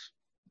Rav,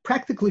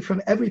 practically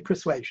from every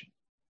persuasion,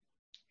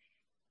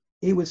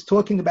 he was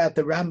talking about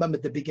the Rambam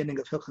at the beginning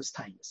of Hilchos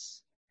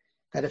Tainis.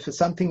 That if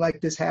something like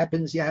this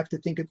happens, you have to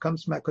think it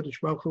comes from HaKadosh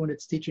Baruch Hu and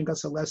it's teaching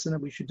us a lesson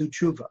and we should do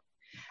tshuva.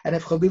 And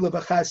if Chalila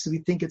V'chas, we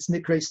think it's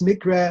Nikres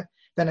Mikra,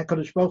 then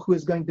HaKadosh Baruch Hu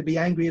is going to be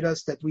angry at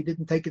us that we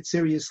didn't take it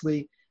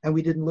seriously and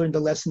we didn't learn the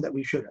lesson that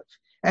we should have.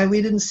 And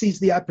we didn't seize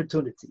the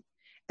opportunity.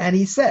 And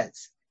he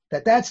says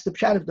that that's the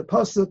pshat of the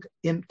pasuk,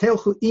 Im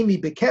telchu imi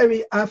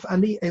bekeri, af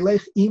ani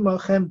elech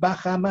imochem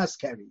bachamas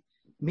keri.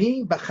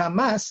 Me,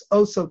 bachamas,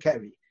 also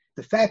carry.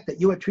 The fact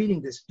that you are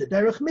treating this, the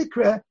derech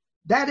mikra,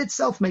 that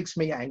itself makes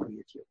me angry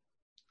at you.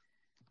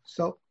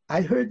 So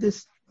I heard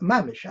this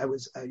mamish. I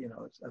was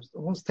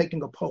almost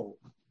taking a poll.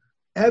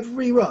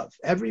 Every Rosh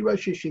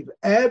Yeshiva,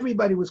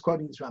 everybody was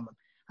quoting this Rambam.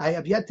 I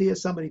have yet to hear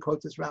somebody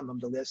quote this Rambam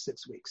the last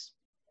 6 weeks.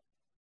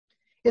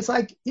 It's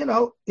like,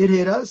 it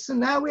hit us, and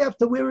now we have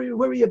to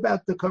worry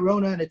about the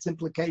corona and its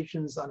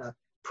implications on a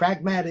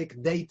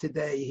pragmatic,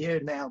 day-to-day,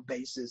 here-now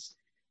basis.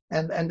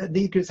 And the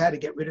Nikers had to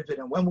get rid of it,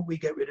 and when will we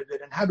get rid of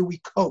it, and how do we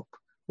cope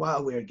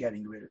while we're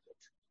getting rid of it?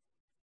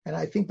 And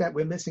I think that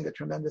we're missing a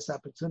tremendous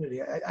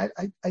opportunity.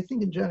 I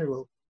think in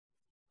general,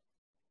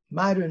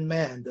 modern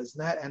man does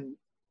not, and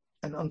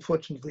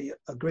unfortunately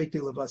a great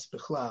deal of us,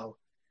 Bichlal,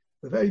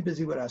 we're very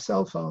busy with our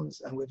cell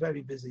phones and we're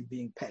very busy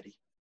being petty.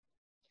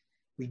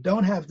 We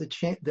don't have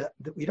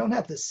we don't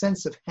have the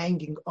sense of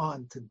hanging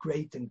on to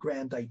great and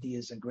grand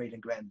ideas and great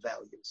and grand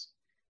values.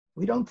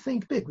 We don't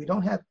think big. We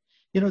don't have,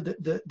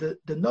 the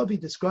Novi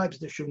describes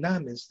the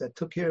Shunamis that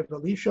took care of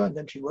Elisha and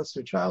then she lost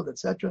her child,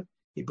 etc.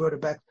 He brought her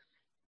back.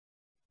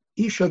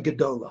 Isha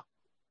Gedola.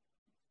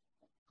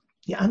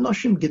 Yeah,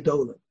 Anoshim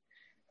Gedola.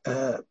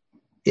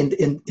 In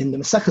the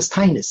Maseches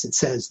Tainis, it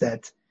says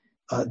that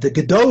the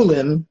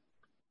Gedolim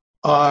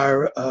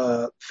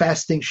are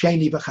fasting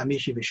Sheni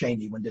v'Chamishi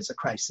v'Sheni when there's a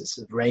crisis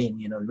of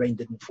rain. Rain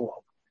didn't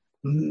fall.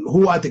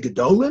 Who are the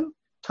Gedolim?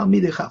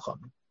 Talmidei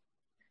Chachamim.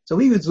 So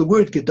we use the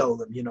word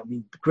Gedolim,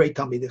 mean great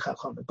Talmidei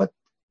Chachamim. But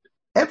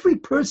every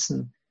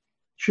person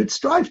should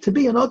strive to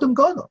be an Adam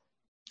Gadol.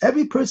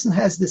 Every person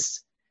has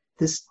this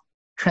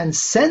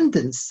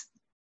transcendence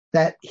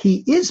that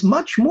he is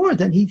much more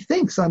than he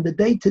thinks on the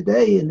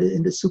day-to-day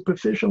in the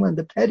superficial and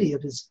the petty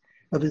of his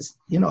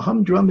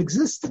humdrum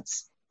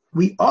existence.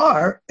 We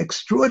are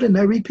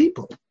extraordinary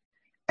people.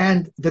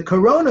 And the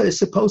corona is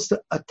supposed to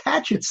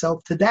attach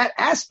itself to that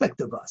aspect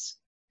of us.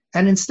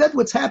 And instead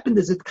what's happened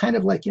is it kind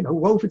of like,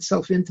 wove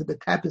itself into the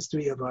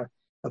tapestry of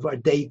our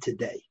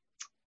day-to-day.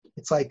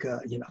 It's like,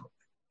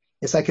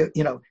 it's like,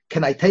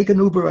 can I take an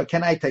Uber or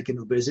can I take an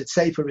Uber? Is it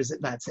safe or is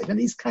it not safe? And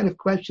these kind of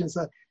questions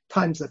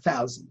times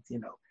 1,000,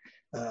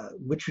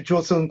 which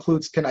also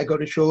includes, can I go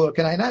to shul or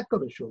can I not go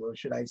to shul? Or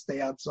should I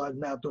stay outside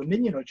an outdoor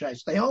minyan or should I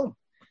stay home?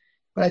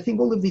 But I think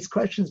all of these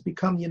questions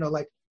become,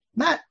 like,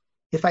 not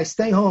if I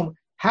stay home,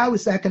 how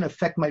is that going to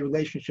affect my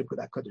relationship with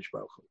HaKadosh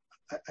Baruch Hu?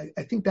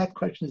 I think that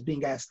question is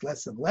being asked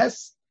less and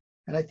less.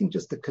 And I think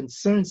just the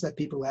concerns that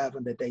people have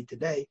on their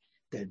day-to-day,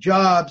 their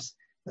jobs,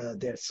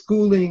 their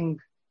schooling,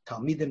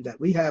 talmidim that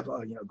we have,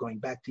 going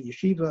back to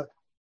yeshiva,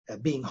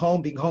 being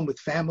home with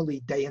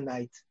family day and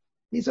night.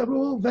 These are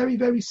all very,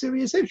 very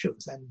serious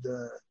issues, and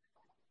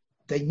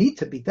they need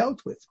to be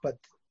dealt with. But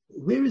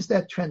where is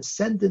that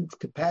transcendent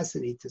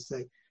capacity to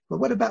say, well,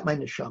 what about my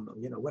neshama?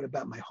 What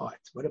about my heart?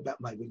 What about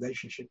my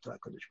relationship to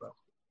HaKadosh Baruch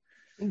Hu?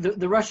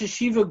 The Rosh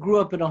Hashiva grew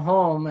up in a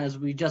home, as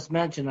we just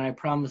mentioned. And I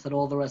promised that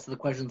all the rest of the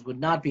questions would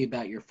not be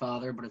about your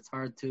father, but it's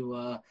hard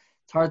to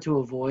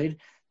avoid.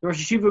 The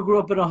Rosh Hashiva grew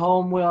up in a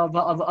home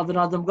of an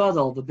Adam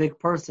Gadol, the big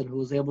person who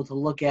was able to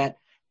look at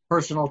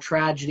personal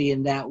tragedy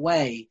in that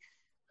way.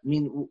 I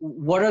mean,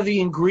 what are the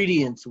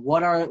ingredients?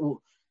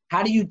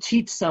 How do you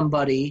teach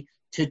somebody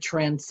to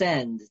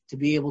transcend, to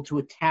be able to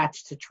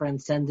attach to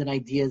transcendent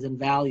ideas and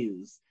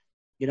values?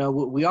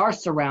 We are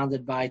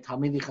surrounded by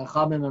Talmidei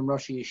Chachamim and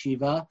Rosh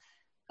Yeshiva.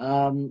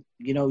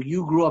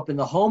 You grew up in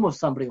the home of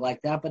somebody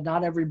like that, but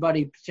not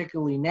everybody,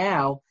 particularly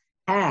now,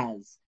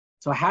 has.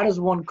 So how does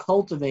one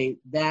cultivate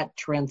that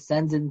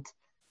transcendent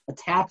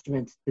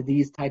attachment to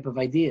these type of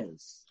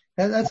ideas?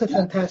 That's a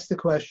fantastic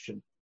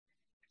question.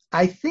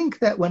 I think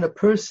that when a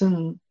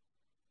person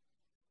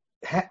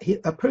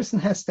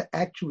has to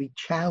actually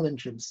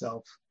challenge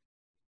himself,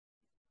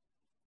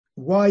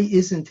 why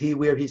isn't he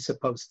where he's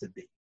supposed to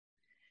be?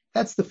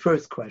 That's the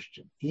first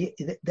question.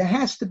 There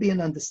has to be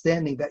an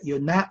understanding that you're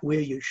not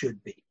where you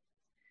should be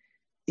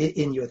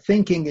in your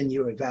thinking, in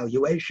your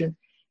evaluation.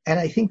 And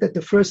I think that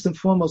the first and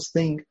foremost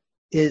thing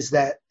is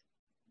that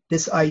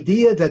this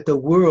idea that the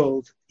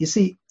world, you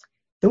see,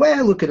 the way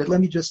I look at it, let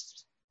me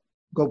just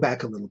go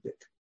back a little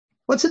bit.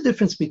 What's the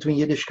difference between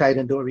Yiddishkeit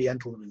and the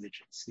Oriental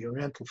religions, the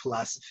Oriental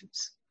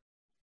philosophies?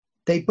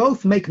 They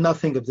both make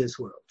nothing of this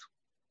world.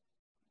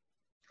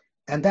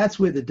 And that's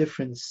where the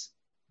difference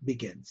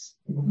begins.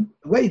 Mm-hmm.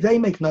 The way they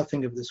make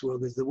nothing of this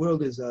world is the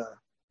world is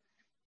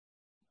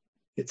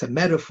it's a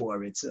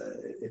metaphor, it's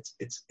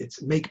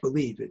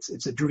make-believe,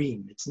 it's a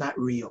dream, it's not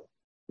real.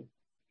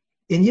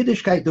 In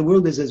Yiddishkeit, the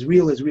world is as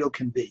real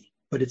can be,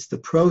 but it's the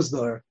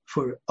prosdor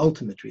for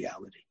ultimate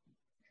reality.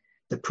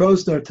 The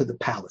prosdor to the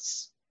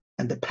palace.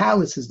 And the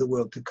palace is the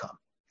world to come.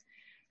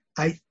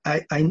 I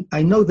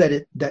know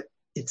that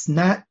it's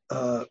not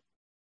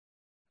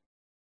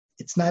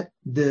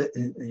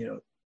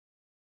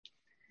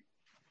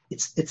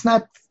it's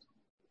not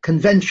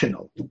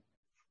conventional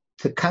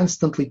to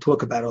constantly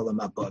talk about Olam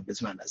Haba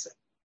B'zman Hazeh.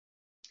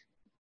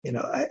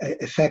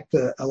 In fact,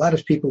 a lot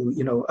of people,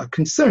 are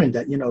concerned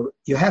that,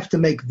 you have to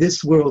make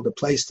this world a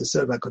place to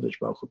serve HaKadosh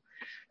Baruch Hu.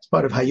 It's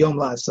part of Hayom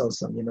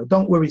La'asosam.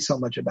 Don't worry so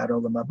much about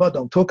Olam Haba.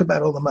 Don't talk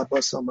about Olam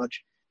Haba so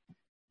much.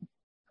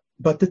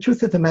 But the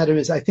truth of the matter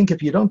is, I think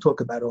if you don't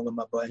talk about Olam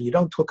Haba and you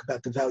don't talk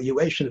about the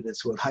valuation of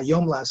this world,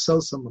 Hayom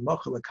La'asosam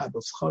L'mochel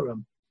L'kabel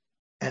Schoram,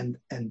 and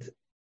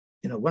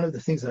one of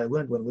the things that I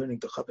learned when learning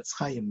the Chafetz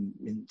Chaim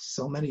in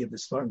so many of the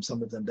Svarim,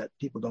 some of them that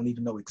people don't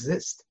even know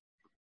exist,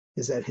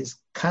 is that his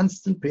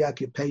constant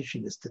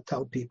preoccupation is to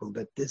tell people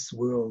that this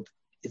world,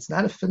 it's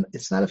not a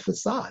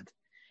facade,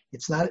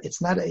 it's not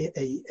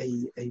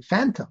a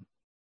phantom,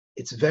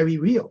 it's very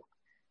real,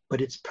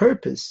 but its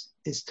purpose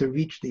is to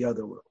reach the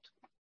other world.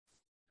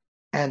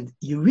 And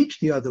you reach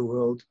the other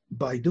world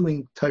by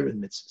doing Torah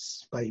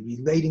mitzvahs, by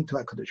relating to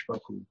HaKadosh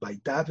Baruch Hu, by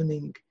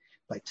davening,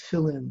 by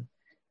tefillin,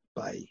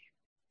 by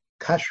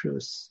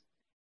kashrus,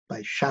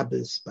 by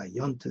Shabbos, by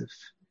Yontif,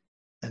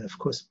 and of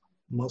course,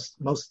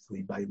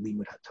 mostly by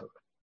Limud HaTorah.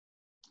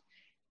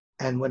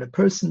 And when a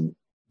person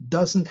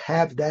doesn't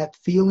have that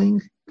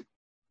feeling,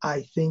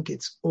 I think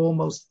it's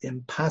almost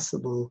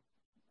impossible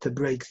to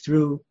break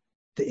through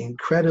the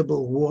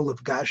incredible wall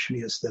of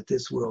Gashmius that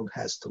this world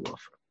has to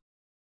offer.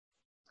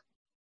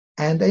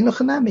 And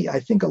Einochanami,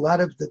 I think a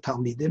lot of the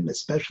Talmidim,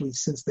 especially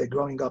since they're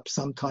growing up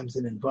sometimes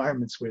in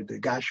environments where the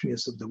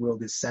Gashmius of the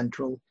world is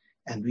central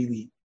and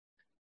really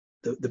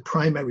the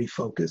primary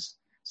focus,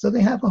 so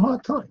they have a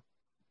hard time.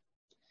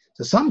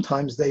 So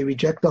sometimes they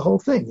reject the whole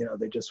thing.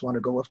 They just want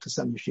to go off to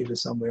some yeshiva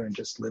somewhere and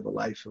just live a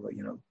life,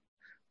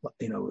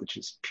 which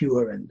is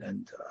pure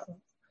and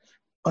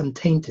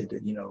untainted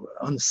and,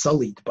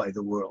 unsullied by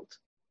the world.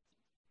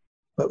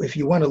 But if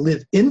you want to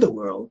live in the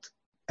world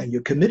and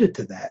you're committed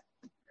to that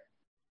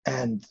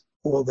and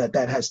all that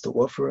has to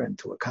offer and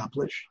to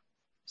accomplish,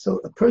 so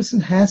a person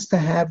has to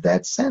have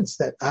that sense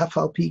that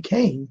Afal Pi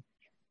Kain,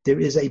 there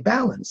is a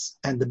balance,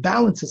 and the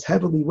balance is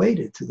heavily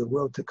weighted to the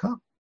world to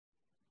come.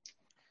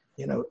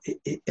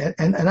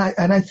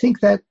 I think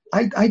that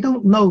I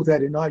don't know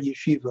that in our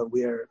yeshiva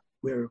we're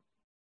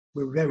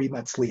very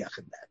matzliach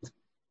in that.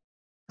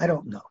 I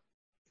don't know.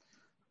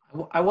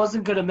 I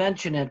wasn't going to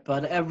mention it,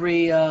 but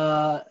every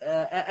Yom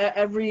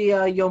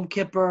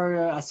Kippur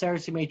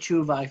Aseret Yemei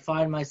Tshuva, I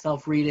find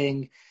myself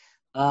reading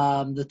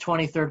the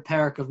 23rd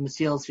parak of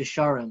Mesilas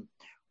Yesharim,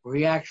 where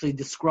he actually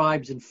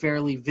describes in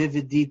fairly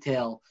vivid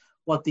detail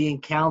what the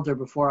encounter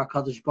before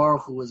HaKadosh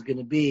Baruch Hu was going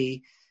to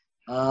be.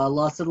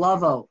 Lasid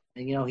Lavo,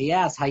 and he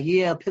asks,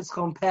 Hayeh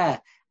Pischon Peh,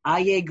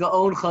 Aye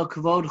Gaoncha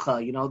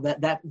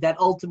Kvodcha, that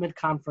ultimate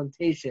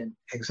confrontation,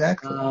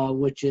 Exactly.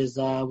 which is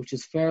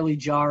fairly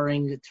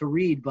jarring to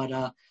read,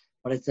 but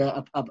it's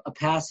a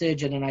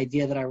passage and an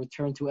idea that I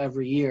return to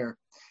every year.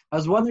 I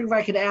was wondering if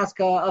I could ask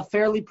a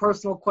fairly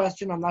personal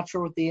question. I'm not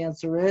sure what the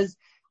answer is.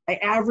 I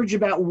average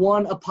about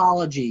one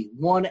apology,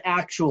 one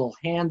actual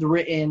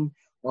handwritten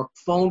or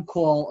phone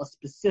call, a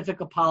specific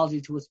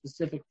apology to a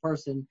specific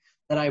person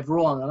that I've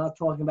wronged. I'm not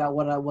talking about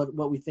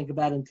what we think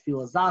about in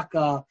Tefillah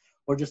Zaka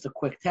or just a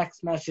quick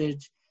text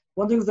message.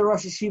 Wondering if the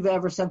Rosh Yeshiva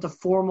ever sent a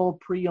formal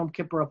pre-Yom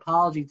Kippur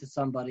apology to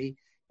somebody,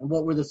 and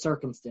what were the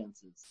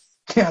circumstances?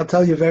 Yeah, I'll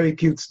tell you a very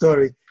cute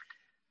story.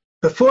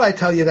 Before I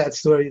tell you that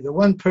story, the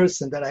one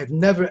person that I've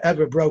never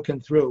ever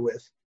broken through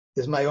with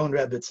is my own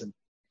Rebbetzin.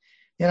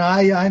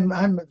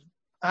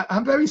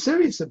 I'm very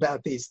serious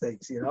about these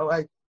things.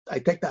 I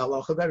take the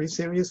halacha very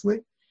seriously,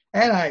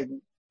 and I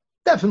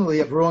definitely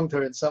have wronged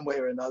her in some way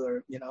or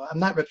another. I'm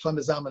not Reb Shlomo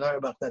Zalman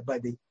Auerbach that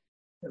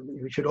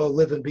we should all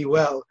live and be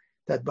well.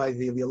 That by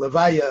the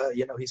Levaya,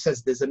 he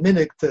says there's a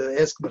minute to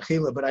ask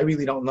Mechila, but I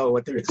really don't know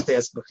what there is to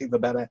ask Mechila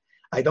about.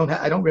 I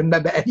don't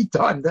remember any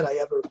time that I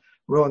ever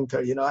wronged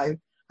her.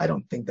 I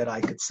don't think that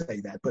I could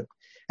say that, but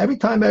every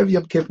time, every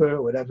Yom Kippur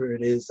or whatever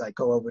it is, I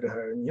go over to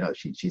her and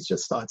she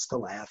just starts to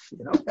laugh.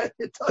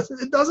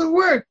 It doesn't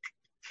work.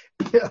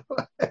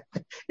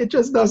 It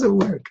just doesn't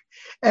work.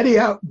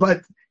 Anyhow,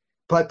 but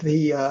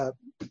the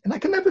and I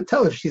can never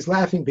tell if she's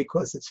laughing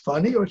because it's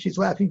funny or she's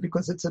laughing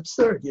because it's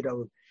absurd.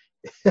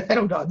 I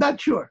don't know. I'm not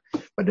sure.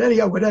 But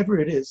anyhow, whatever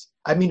it is,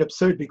 I mean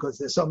absurd because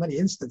there's so many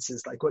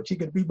instances like what she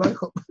could be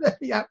Michael.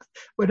 Yeah,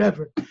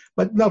 whatever.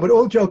 But no, but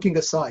all joking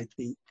aside,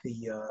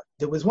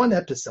 there was one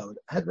episode,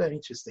 I had very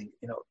interesting,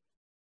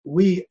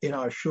 we in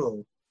our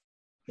shul,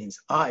 means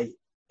I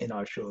in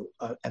our shul,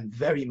 am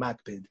very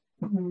makpid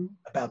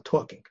about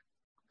talking.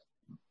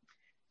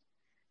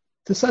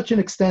 To such an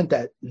extent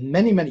that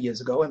many, many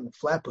years ago in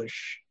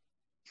Flatbush,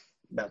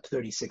 about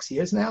 36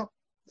 years now,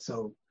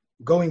 so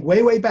going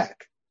way, way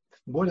back,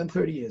 more than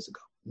 30 years ago,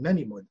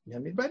 many more,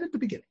 right at the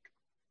beginning.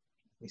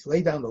 We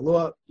laid down the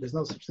law, there's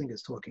no such thing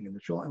as talking in the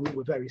shul, and we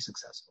were very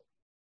successful.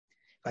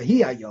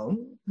 Vahi Hayom,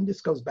 and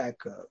this goes back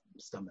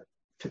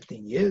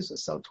 15 years or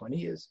so, 20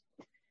 years.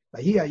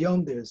 Vahi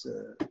Hayom, there's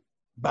a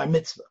bar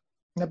mitzvah.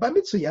 Now, bar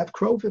mitzvah, you have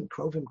krovim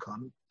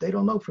come, they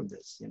don't know from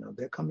this,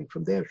 they're coming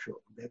from their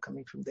shul, they're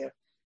coming from their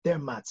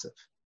matzav.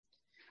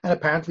 And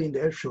apparently in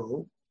their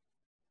shul,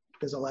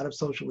 there's a lot of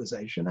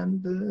socialization,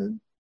 and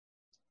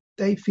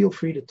they feel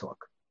free to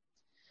talk.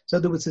 So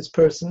there was this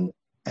person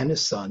and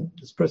his son.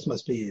 This person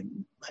must be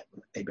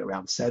maybe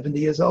around 70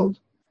 years old.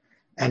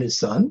 And his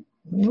son,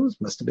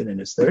 must have been in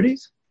his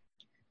 30s.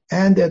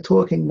 And they're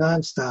talking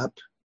nonstop,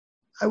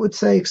 I would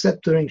say,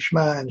 except during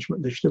Shema and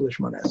the Sh'tila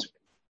Shmona Esrei.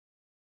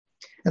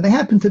 And there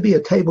happened to be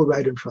a table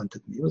right in front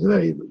of me. It was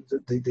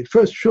the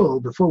first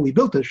shul, before we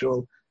built the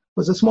shul,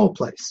 was a small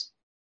place.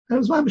 And it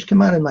was mamish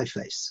came out in my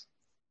face.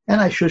 And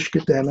I shushked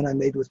at them, and I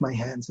made with my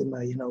hands and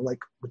my, like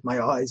with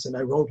my eyes, and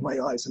I rolled my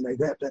eyes and I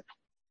that.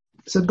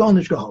 I said,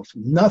 Gonish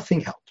geholfen.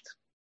 Nothing helped.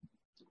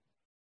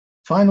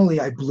 Finally,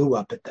 I blew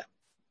up at them.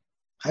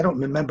 I don't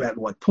remember at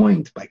what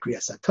point, by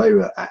Kriyas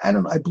HaTorah, I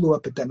don't know, I blew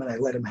up at them and I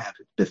let them have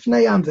it.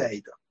 B'fnei am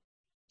ve'eda.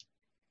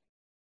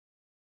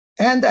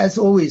 And as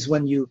always,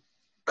 when you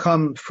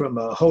come from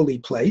a holy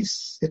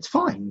place, it's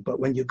fine. But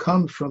when you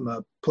come from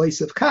a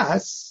place of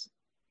kas,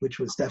 which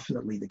was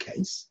definitely the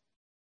case,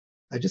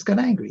 I just got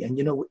angry. And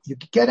you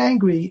get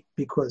angry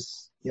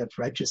because you have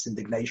righteous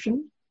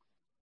indignation.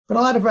 But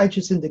a lot of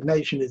righteous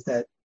indignation is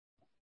that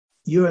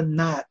you're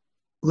not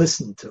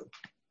listened to.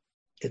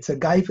 It's a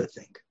gaiva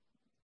thing.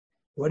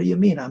 What do you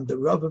mean? I'm the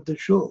Rav of the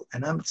shul,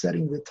 and I'm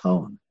setting the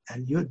tone,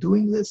 and you're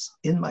doing this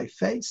in my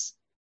face?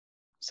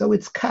 So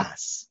it's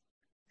kas.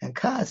 And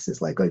kas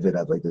is like Ovid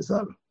Avodah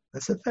Zarah.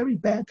 That's a very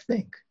bad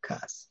thing,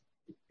 kas.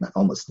 I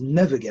almost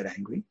never get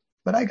angry,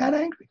 but I got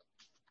angry.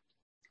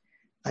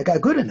 I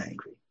got good and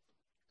angry.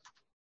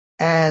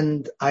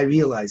 And I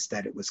realized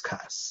that it was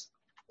kas.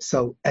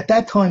 So at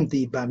that time,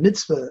 the bar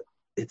mitzvah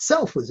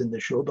itself was in the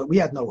shul, but we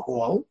had no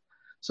hall.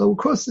 So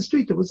across the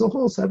street, there was a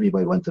hall, so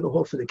everybody went to the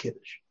hall for the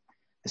kiddush.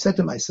 I said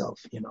to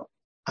myself,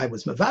 I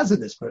was mavaza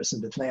this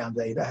person, b'fnei am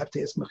ve'eda, I have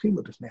to ask mechila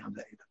b'fnei am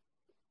ve'eda.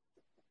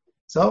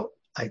 So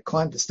I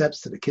climbed the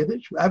steps to the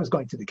kiddush. I was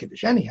going to the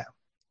kiddush anyhow.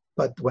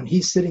 But when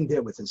he's sitting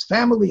there with his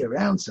family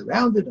around,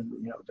 surrounded, and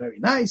very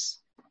nice,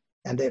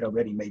 and they'd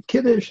already made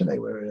kiddush, and they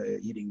were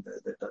eating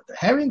the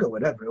herring or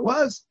whatever it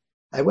was,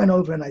 I went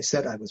over and I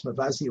said, I was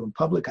mavazi you in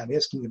public. I'm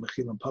asking you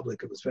mechila in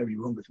public. It was very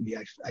wrong with me.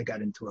 I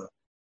got into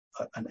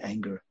an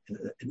anger,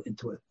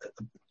 into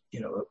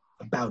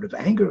a bout of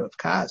anger, of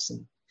kas,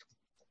 and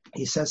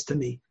he says to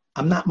me,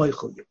 I'm not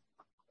moichel you.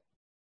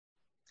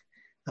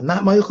 I'm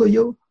not moichel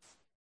you.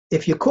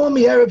 If you call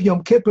me Erev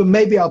Yom Kippur,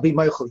 maybe I'll be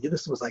moichel you.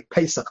 This was like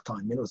Pesach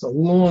time. It was a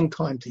long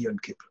time to Yom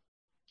Kippur.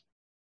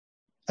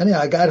 Anyhow,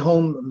 I got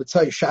home,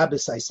 Mitzvah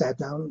Shabbos, I sat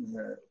down.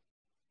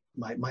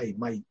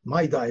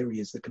 My diary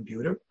is the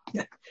computer.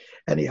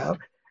 Anyhow,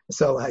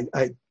 so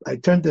I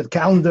turned to the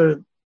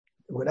calendar,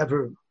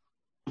 whatever,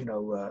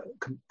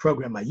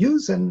 program I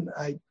use, and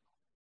I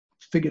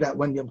figured out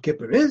when Yom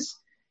Kippur is.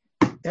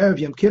 Erev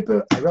Yom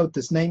Kippur, I wrote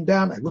this name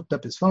down. I looked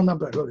up his phone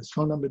number. I wrote his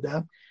phone number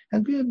down.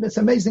 And it's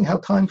amazing how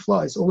time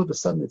flies. All of a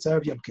sudden, it's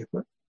Erev Yom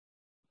Kippur.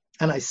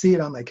 And I see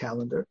it on my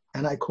calendar,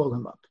 and I call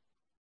him up.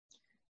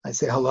 I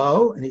say,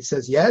 hello, and he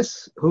says,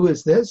 yes, who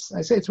is this?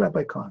 I say, it's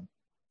Rabbi Kahn.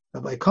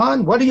 Rabbi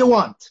Kahn, what do you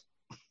want?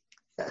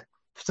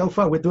 So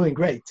far, we're doing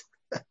great.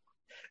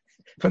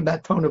 From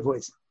that tone of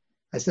voice.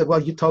 I said,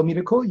 well, you told me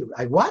to call you.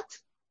 I what?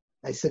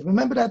 I said,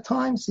 remember that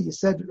time? So you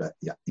said,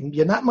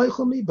 you're not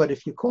Meichel me, but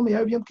if you call me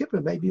Erev Yom Kippur,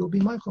 maybe you'll be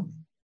Meichel me.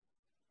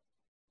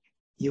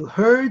 You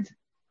heard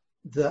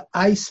the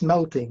ice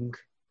melting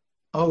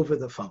over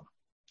the phone.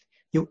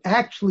 You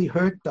actually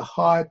heard the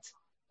heart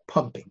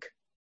pumping.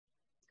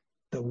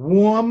 The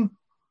warm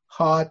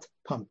heart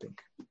pumping.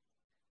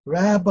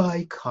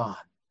 Rabbi Kahn,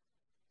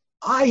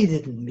 I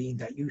didn't mean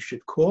that you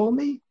should call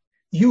me.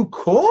 You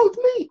called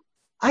me?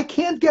 I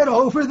can't get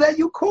over that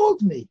you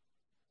called me.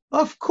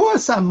 Of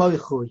course I'm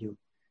Meichel you.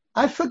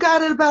 I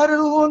forgot about it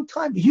a long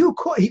time. You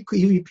call, he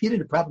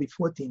repeated it probably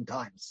 14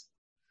 times.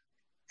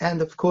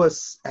 And of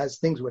course, as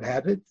things would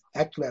have it,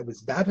 actually I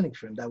was davening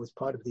for him. That was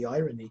part of the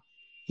irony.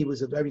 He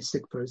was a very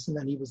sick person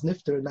and he was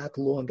nifter not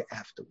long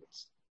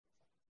afterwards.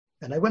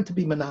 And I went to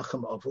be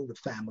Menachem Ovel, the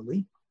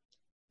family.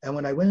 And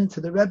when I went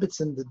into the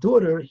Rebbetzin, the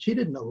daughter, she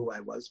didn't know who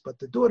I was, but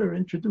the daughter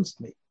introduced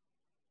me.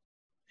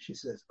 She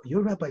says,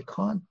 you're Rabbi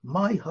Kahn?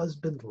 My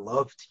husband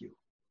loved you.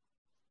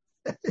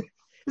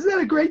 Isn't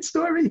that a great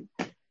story?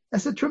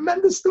 That's a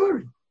tremendous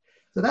story.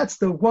 So that's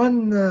the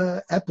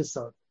one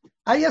episode.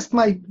 I ask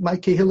my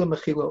Kehillah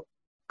Mechilo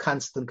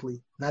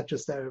constantly, not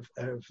just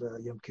Erev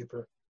Yom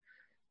Kippur.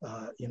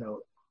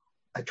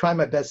 I try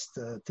my best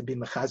to be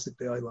Mechazik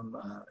Be'olam.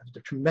 I have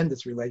a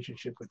tremendous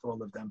relationship with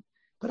all of them.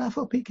 But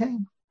Afal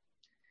came.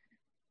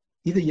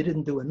 Either you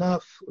didn't do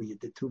enough or you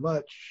did too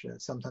much.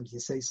 Sometimes you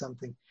say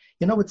something.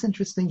 You know what's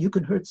interesting? You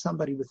can hurt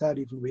somebody without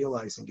even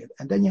realizing it.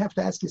 And then you have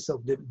to ask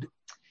yourself,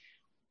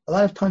 a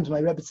lot of times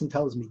my Rebbetzin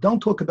tells me, don't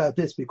talk about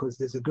this because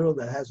there's a girl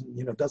that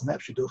doesn't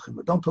have shidduchim,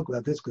 or don't talk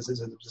about this because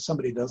there's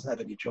somebody who doesn't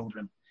have any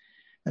children.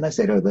 And I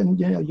say to her, then,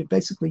 you're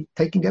basically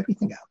taking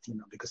everything out,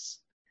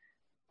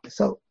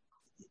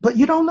 but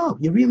you don't know.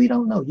 You really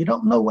don't know. You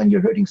don't know when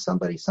you're hurting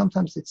somebody.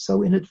 Sometimes it's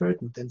so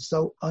inadvertent and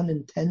so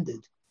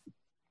unintended,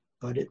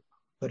 but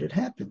it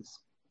happens.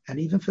 And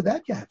even for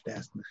that, you have to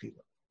ask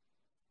Mechila.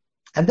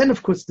 And then,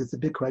 of course, there's a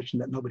big question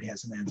that nobody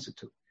has an answer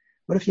to.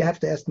 What if you have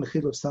to ask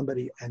Mechila of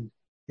somebody and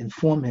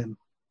inform him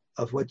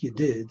of what you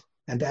did,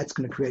 and that's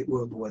going to create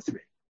World War III?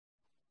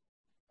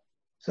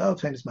 So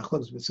famous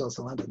machlokes with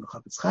Salant and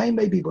Chafetz Chaim,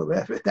 maybe, but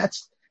whatever.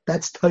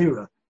 That's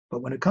Torah.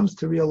 But when it comes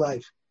to real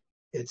life,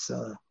 it's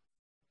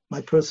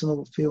my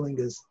personal feeling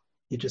is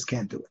you just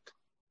can't do it.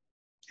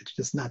 It's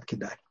just not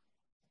kedai.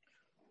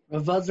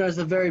 Rav Vazner has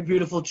a very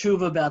beautiful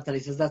tshuva about that. He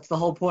says that's the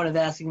whole point of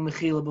asking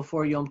Mechila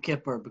before Yom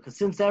Kippur, because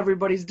since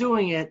everybody's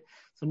doing it,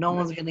 so no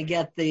one's going to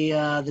get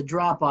the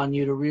drop on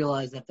you to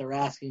realize that they're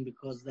asking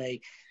because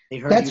they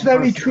heard. That's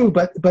very true,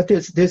 but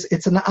there's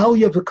it's an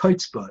aliyah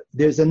v'kotzba.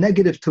 There's a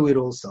negative to it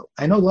also.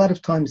 I know a lot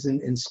of times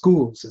in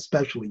schools,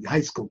 especially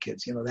high school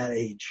kids, that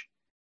age.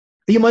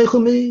 You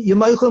meichel me, you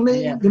meichel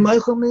me, you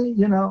meichel me.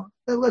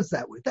 What's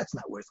that worth? That's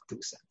not worth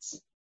 2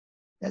 cents.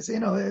 Yes,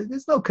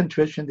 there's no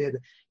contrition there.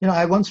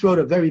 I once wrote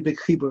a very big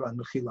chibur on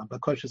Mechila,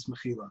 Bakoshes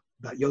Mechila,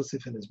 about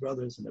Yosef and his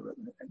brothers, and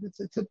it's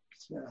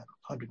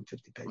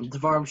 150 pages.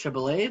 Dvarim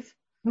Shebelev?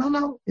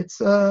 No, it's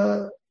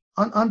on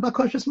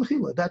Bakoshes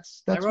Mechila.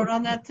 That's I wrote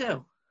on that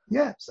too.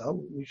 Yeah,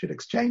 so we should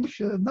exchange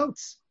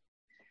notes.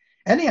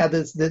 Anyhow,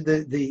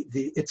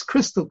 it's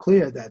crystal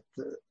clear that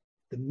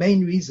the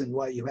main reason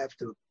why you have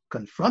to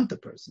confront a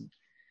person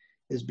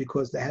is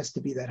because there has to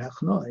be that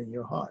hachna in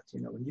your heart.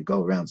 When you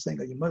go around saying,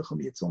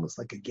 it's almost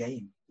like a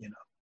game,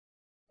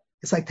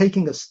 It's like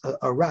taking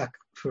a rock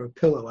for a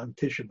pillow on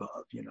Tisha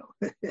B'Av,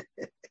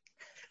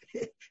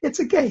 It's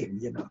a game,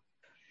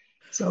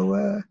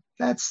 So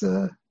that's,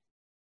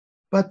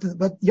 but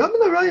Yom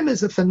Narayim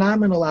is a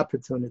phenomenal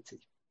opportunity.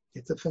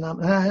 It's a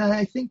phenomenal, and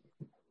I think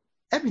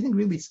everything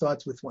really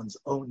starts with one's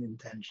own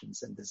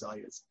intentions and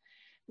desires.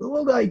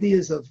 All the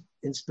ideas of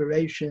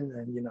inspiration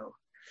and,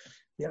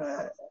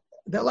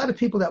 there are a lot of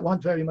people that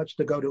want very much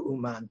to go to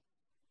Uman.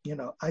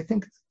 I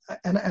think,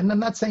 and I'm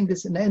not saying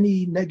this in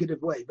any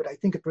negative way, but I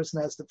think a person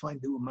has to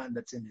find the Uman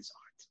that's in his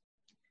heart,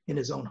 in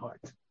his own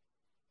heart.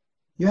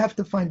 You have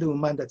to find the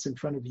Uman that's in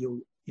front of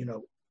you,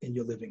 in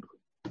your living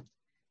room.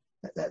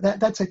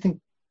 That's, I think,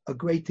 a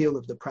great deal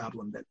of the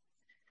problem, that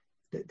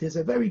there's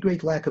a very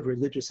great lack of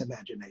religious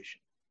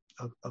imagination,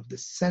 of the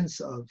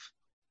sense of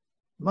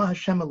Ma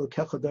Hashem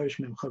Elokecha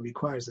Darish Mimcha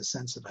requires a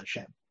sense of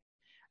Hashem.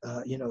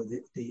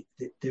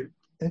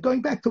 And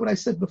going back to what I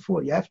said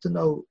before, you have to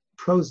know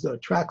Prosda,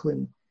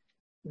 Traklin,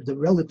 the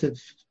relative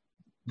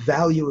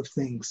value of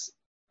things.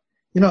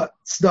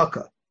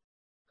 Tzedakah.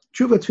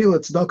 Tshuva, tefillah,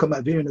 tzedakah,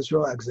 ma'avir,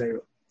 Yisrael,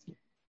 agzera.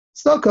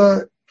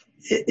 Tzedakah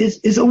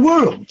is a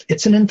world.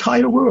 It's an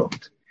entire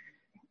world.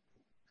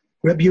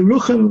 Rabbi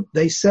Yerucham,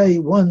 they say,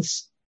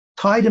 once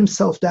tied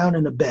himself down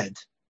in a bed.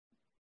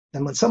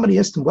 And when somebody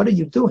asked him, what are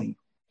you doing?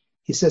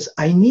 He says,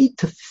 I need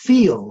to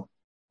feel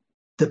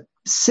the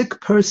sick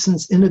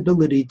person's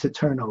inability to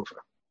turn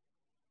over.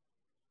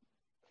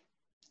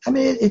 I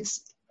mean,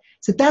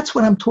 so that's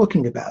what I'm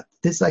talking about.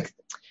 There's like,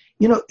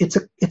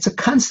 it's a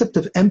concept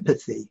of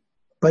empathy,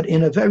 but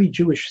in a very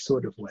Jewish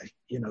sort of way.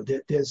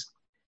 There's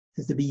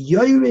to be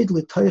yored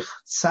l'toich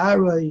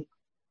tzarai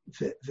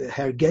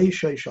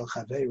v'hergeishay shel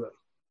chaveroi.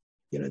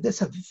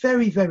 That's a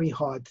very, very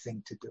hard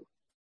thing to do.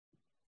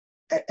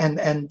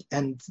 And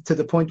to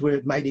the point where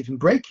it might even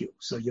break you.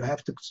 So you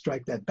have to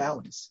strike that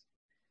balance.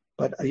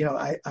 But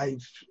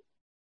I've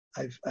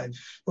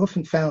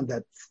often found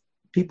that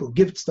people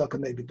give tzedakah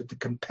maybe, but the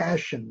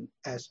compassion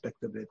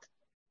aspect of it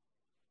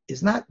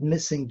is not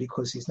missing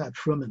because he's not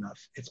frum enough.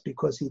 It's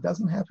because he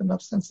doesn't have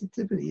enough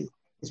sensitivity.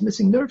 He's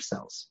missing nerve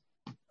cells.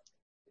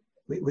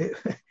 We're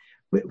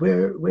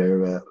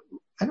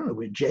I don't know,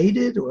 we're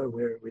jaded, or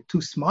we're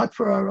too smart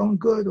for our own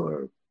good,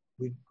 or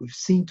we've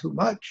seen too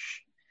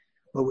much,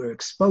 or we're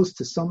exposed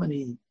to so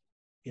many,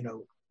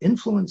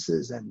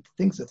 influences and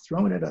things are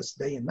thrown at us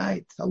day and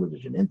night,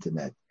 television,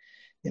 internet,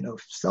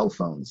 cell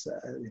phones.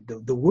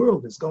 The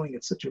world is going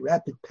at such a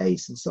rapid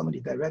pace in so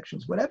many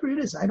directions. Whatever it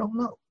is, I don't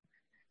know.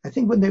 I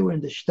think when they were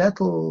in the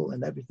shtetl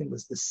and everything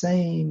was the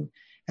same,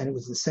 and it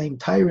was the same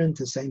tyrant,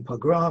 the same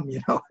pogrom,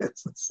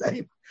 it's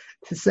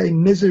the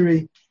same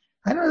misery.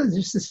 I don't know, there's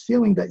just this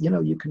feeling that,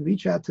 you can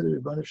reach out to the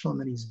Rebbeim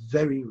Shalom and he's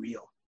very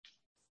real.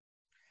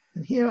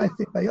 And here I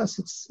think by us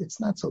it's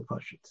not so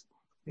pashut.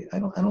 I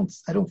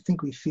don't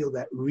think we feel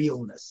that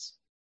realness.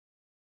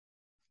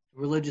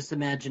 Religious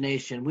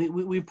imagination.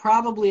 We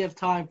probably have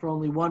time for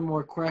only one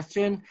more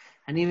question,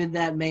 and even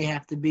that may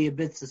have to be a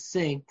bit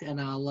succinct.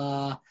 And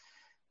I'll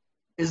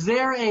is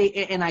there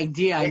an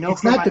idea? I know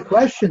it's not the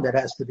question that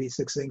has to be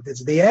succinct,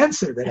 it's the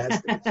answer that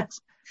has to be succinct.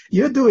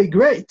 You're doing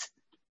great.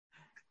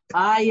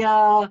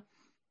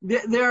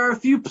 There are a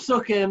few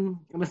psukim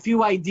and a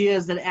few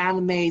ideas that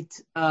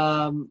animate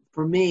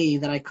for me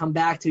that I come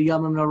back to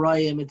Yomim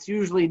Noraim. It's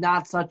usually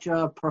not such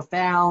a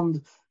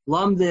profound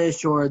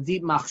lumdish or a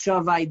deep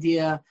machshav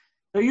idea.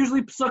 They're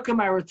usually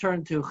psukim I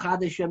return to.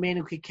 Chadesh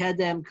Yameinu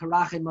Kikedem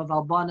Karachim of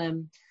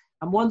Albanim.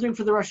 I'm wondering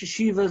for the Rosh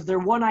Hashivas, there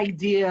one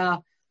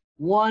idea,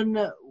 one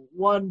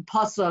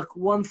pasuk,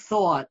 one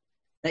thought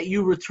that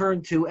you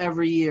return to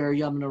every year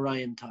Yom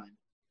Noraim time.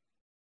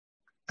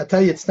 I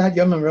tell you, it's not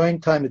Yom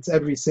Noraim time, it's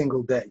every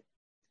single day.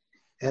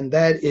 And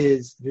that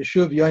is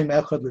Vishuv Yom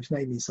Echad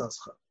Lifnei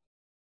Misascha.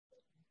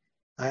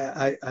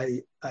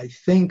 I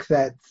think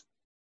that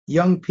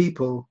young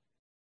people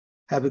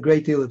have a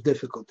great deal of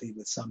difficulty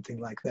with something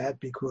like that,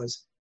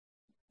 because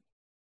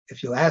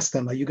if you ask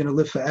them, are you going to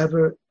live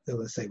forever?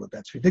 They'll say, well,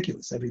 that's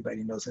ridiculous.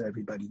 Everybody knows that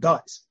everybody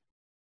dies.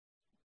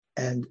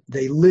 And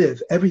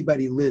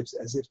everybody lives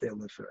as if they'll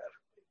live forever.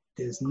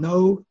 There's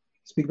no,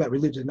 speak about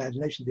religious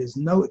imagination, there's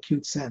no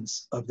acute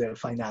sense of their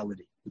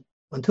finality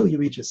until you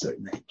reach a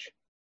certain age.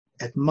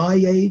 At my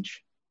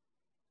age,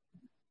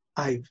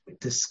 I've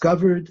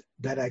discovered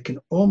that I can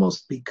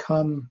almost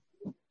become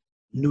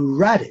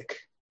neurotic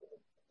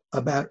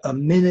about a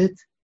minute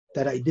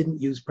that I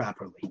didn't use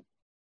properly,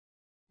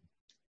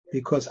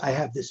 because I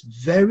have this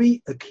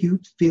very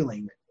acute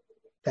feeling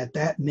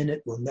that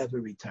minute will never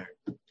return.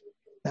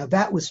 Now,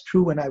 that was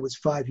true when I was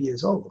 5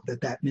 years old,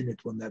 that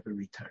minute will never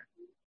return.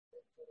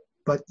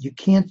 But you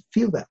can't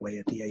feel that way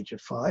at the age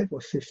of 5 or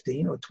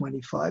 15 or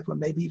 25 or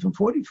maybe even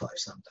 45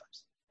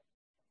 sometimes.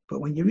 But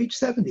when you reach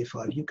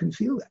 75, you can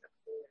feel that.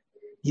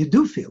 You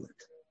do feel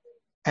it.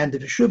 And the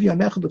Vishuv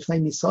Yamechad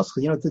Lefnei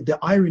Misascha, the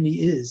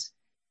irony is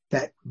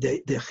that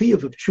the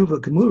chiyuv of tshuva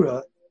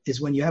gemura is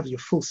when you have your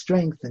full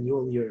strength and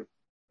all your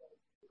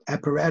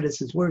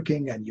apparatus is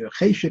working and your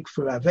cheshik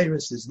for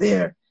averis is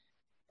there.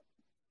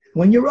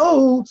 When you're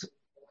old,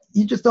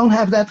 you just don't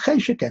have that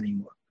cheshik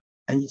anymore.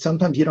 And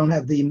sometimes you don't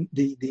have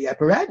the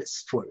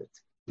apparatus for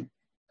it.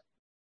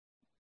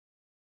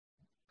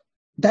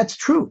 That's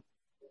true.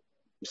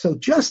 So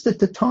just at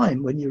the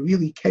time when you're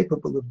really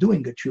capable of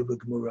doing a tshuva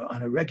gemura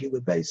on a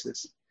regular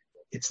basis,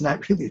 it's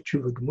not really a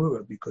tshuva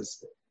gemura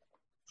because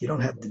you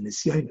don't have the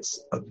nisyonis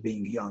of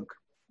being young.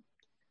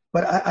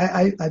 But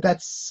I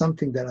that's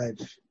something that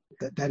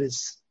that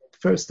is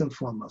first and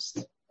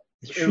foremost.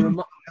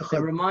 It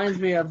reminds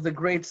me of the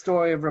great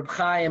story of Reb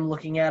Chaim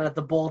looking out at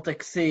the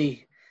Baltic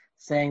Sea,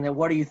 saying that,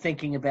 what are you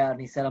thinking about?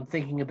 And he said, I'm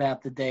thinking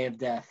about the day of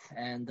death.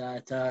 And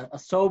it's a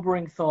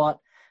sobering thought,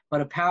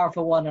 but a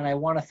powerful one. And I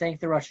want to thank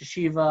the Rosh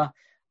Hashiva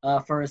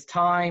for his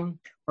time,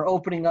 for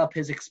opening up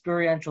his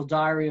experiential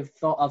diary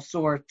of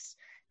sorts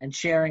and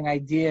sharing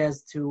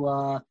ideas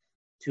to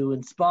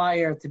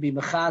inspire, to be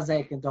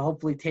mechazek, and to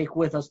hopefully take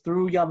with us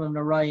through Yomim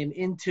Noraim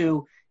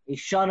into a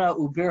Shana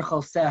Ubir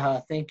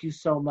Choseha. Thank you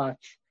so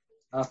much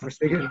for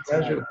speaking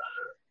tonight.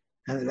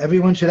 And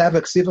everyone should have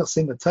a ksivach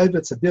sing a tov.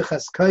 It's a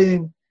birchas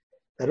koyim,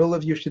 that all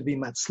of you should be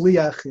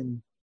matzliach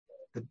in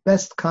the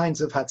best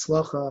kinds of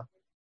Hatzlacha,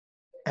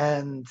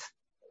 and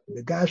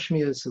the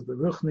Gashmias, the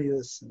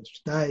Ruchnias, and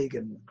Steig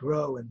and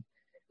grow and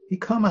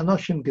become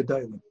Anoshim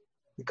Gedolim.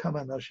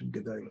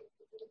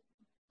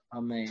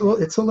 Amen. So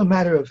it's all a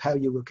matter of how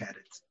you look at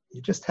it.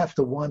 You just have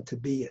to want to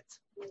be it.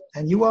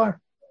 And you are.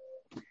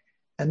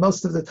 And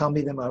most of the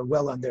Talmidim are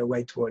well on their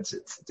way towards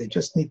it. They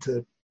just need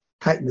to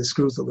tighten the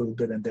screws a little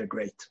bit and they're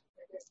great.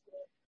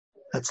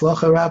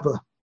 Hatzlacha Rabbah.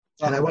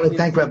 And I want to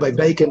thank Rabbi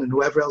Bacon and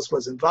whoever else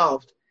was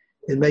involved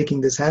in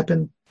making this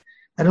happen.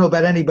 I don't know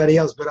about anybody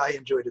else, but I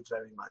enjoyed it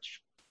very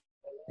much.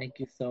 Thank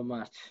you so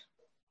much.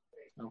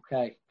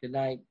 Okay. Good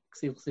night.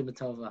 Ksiv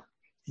Tova.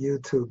 You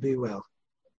too. Be well.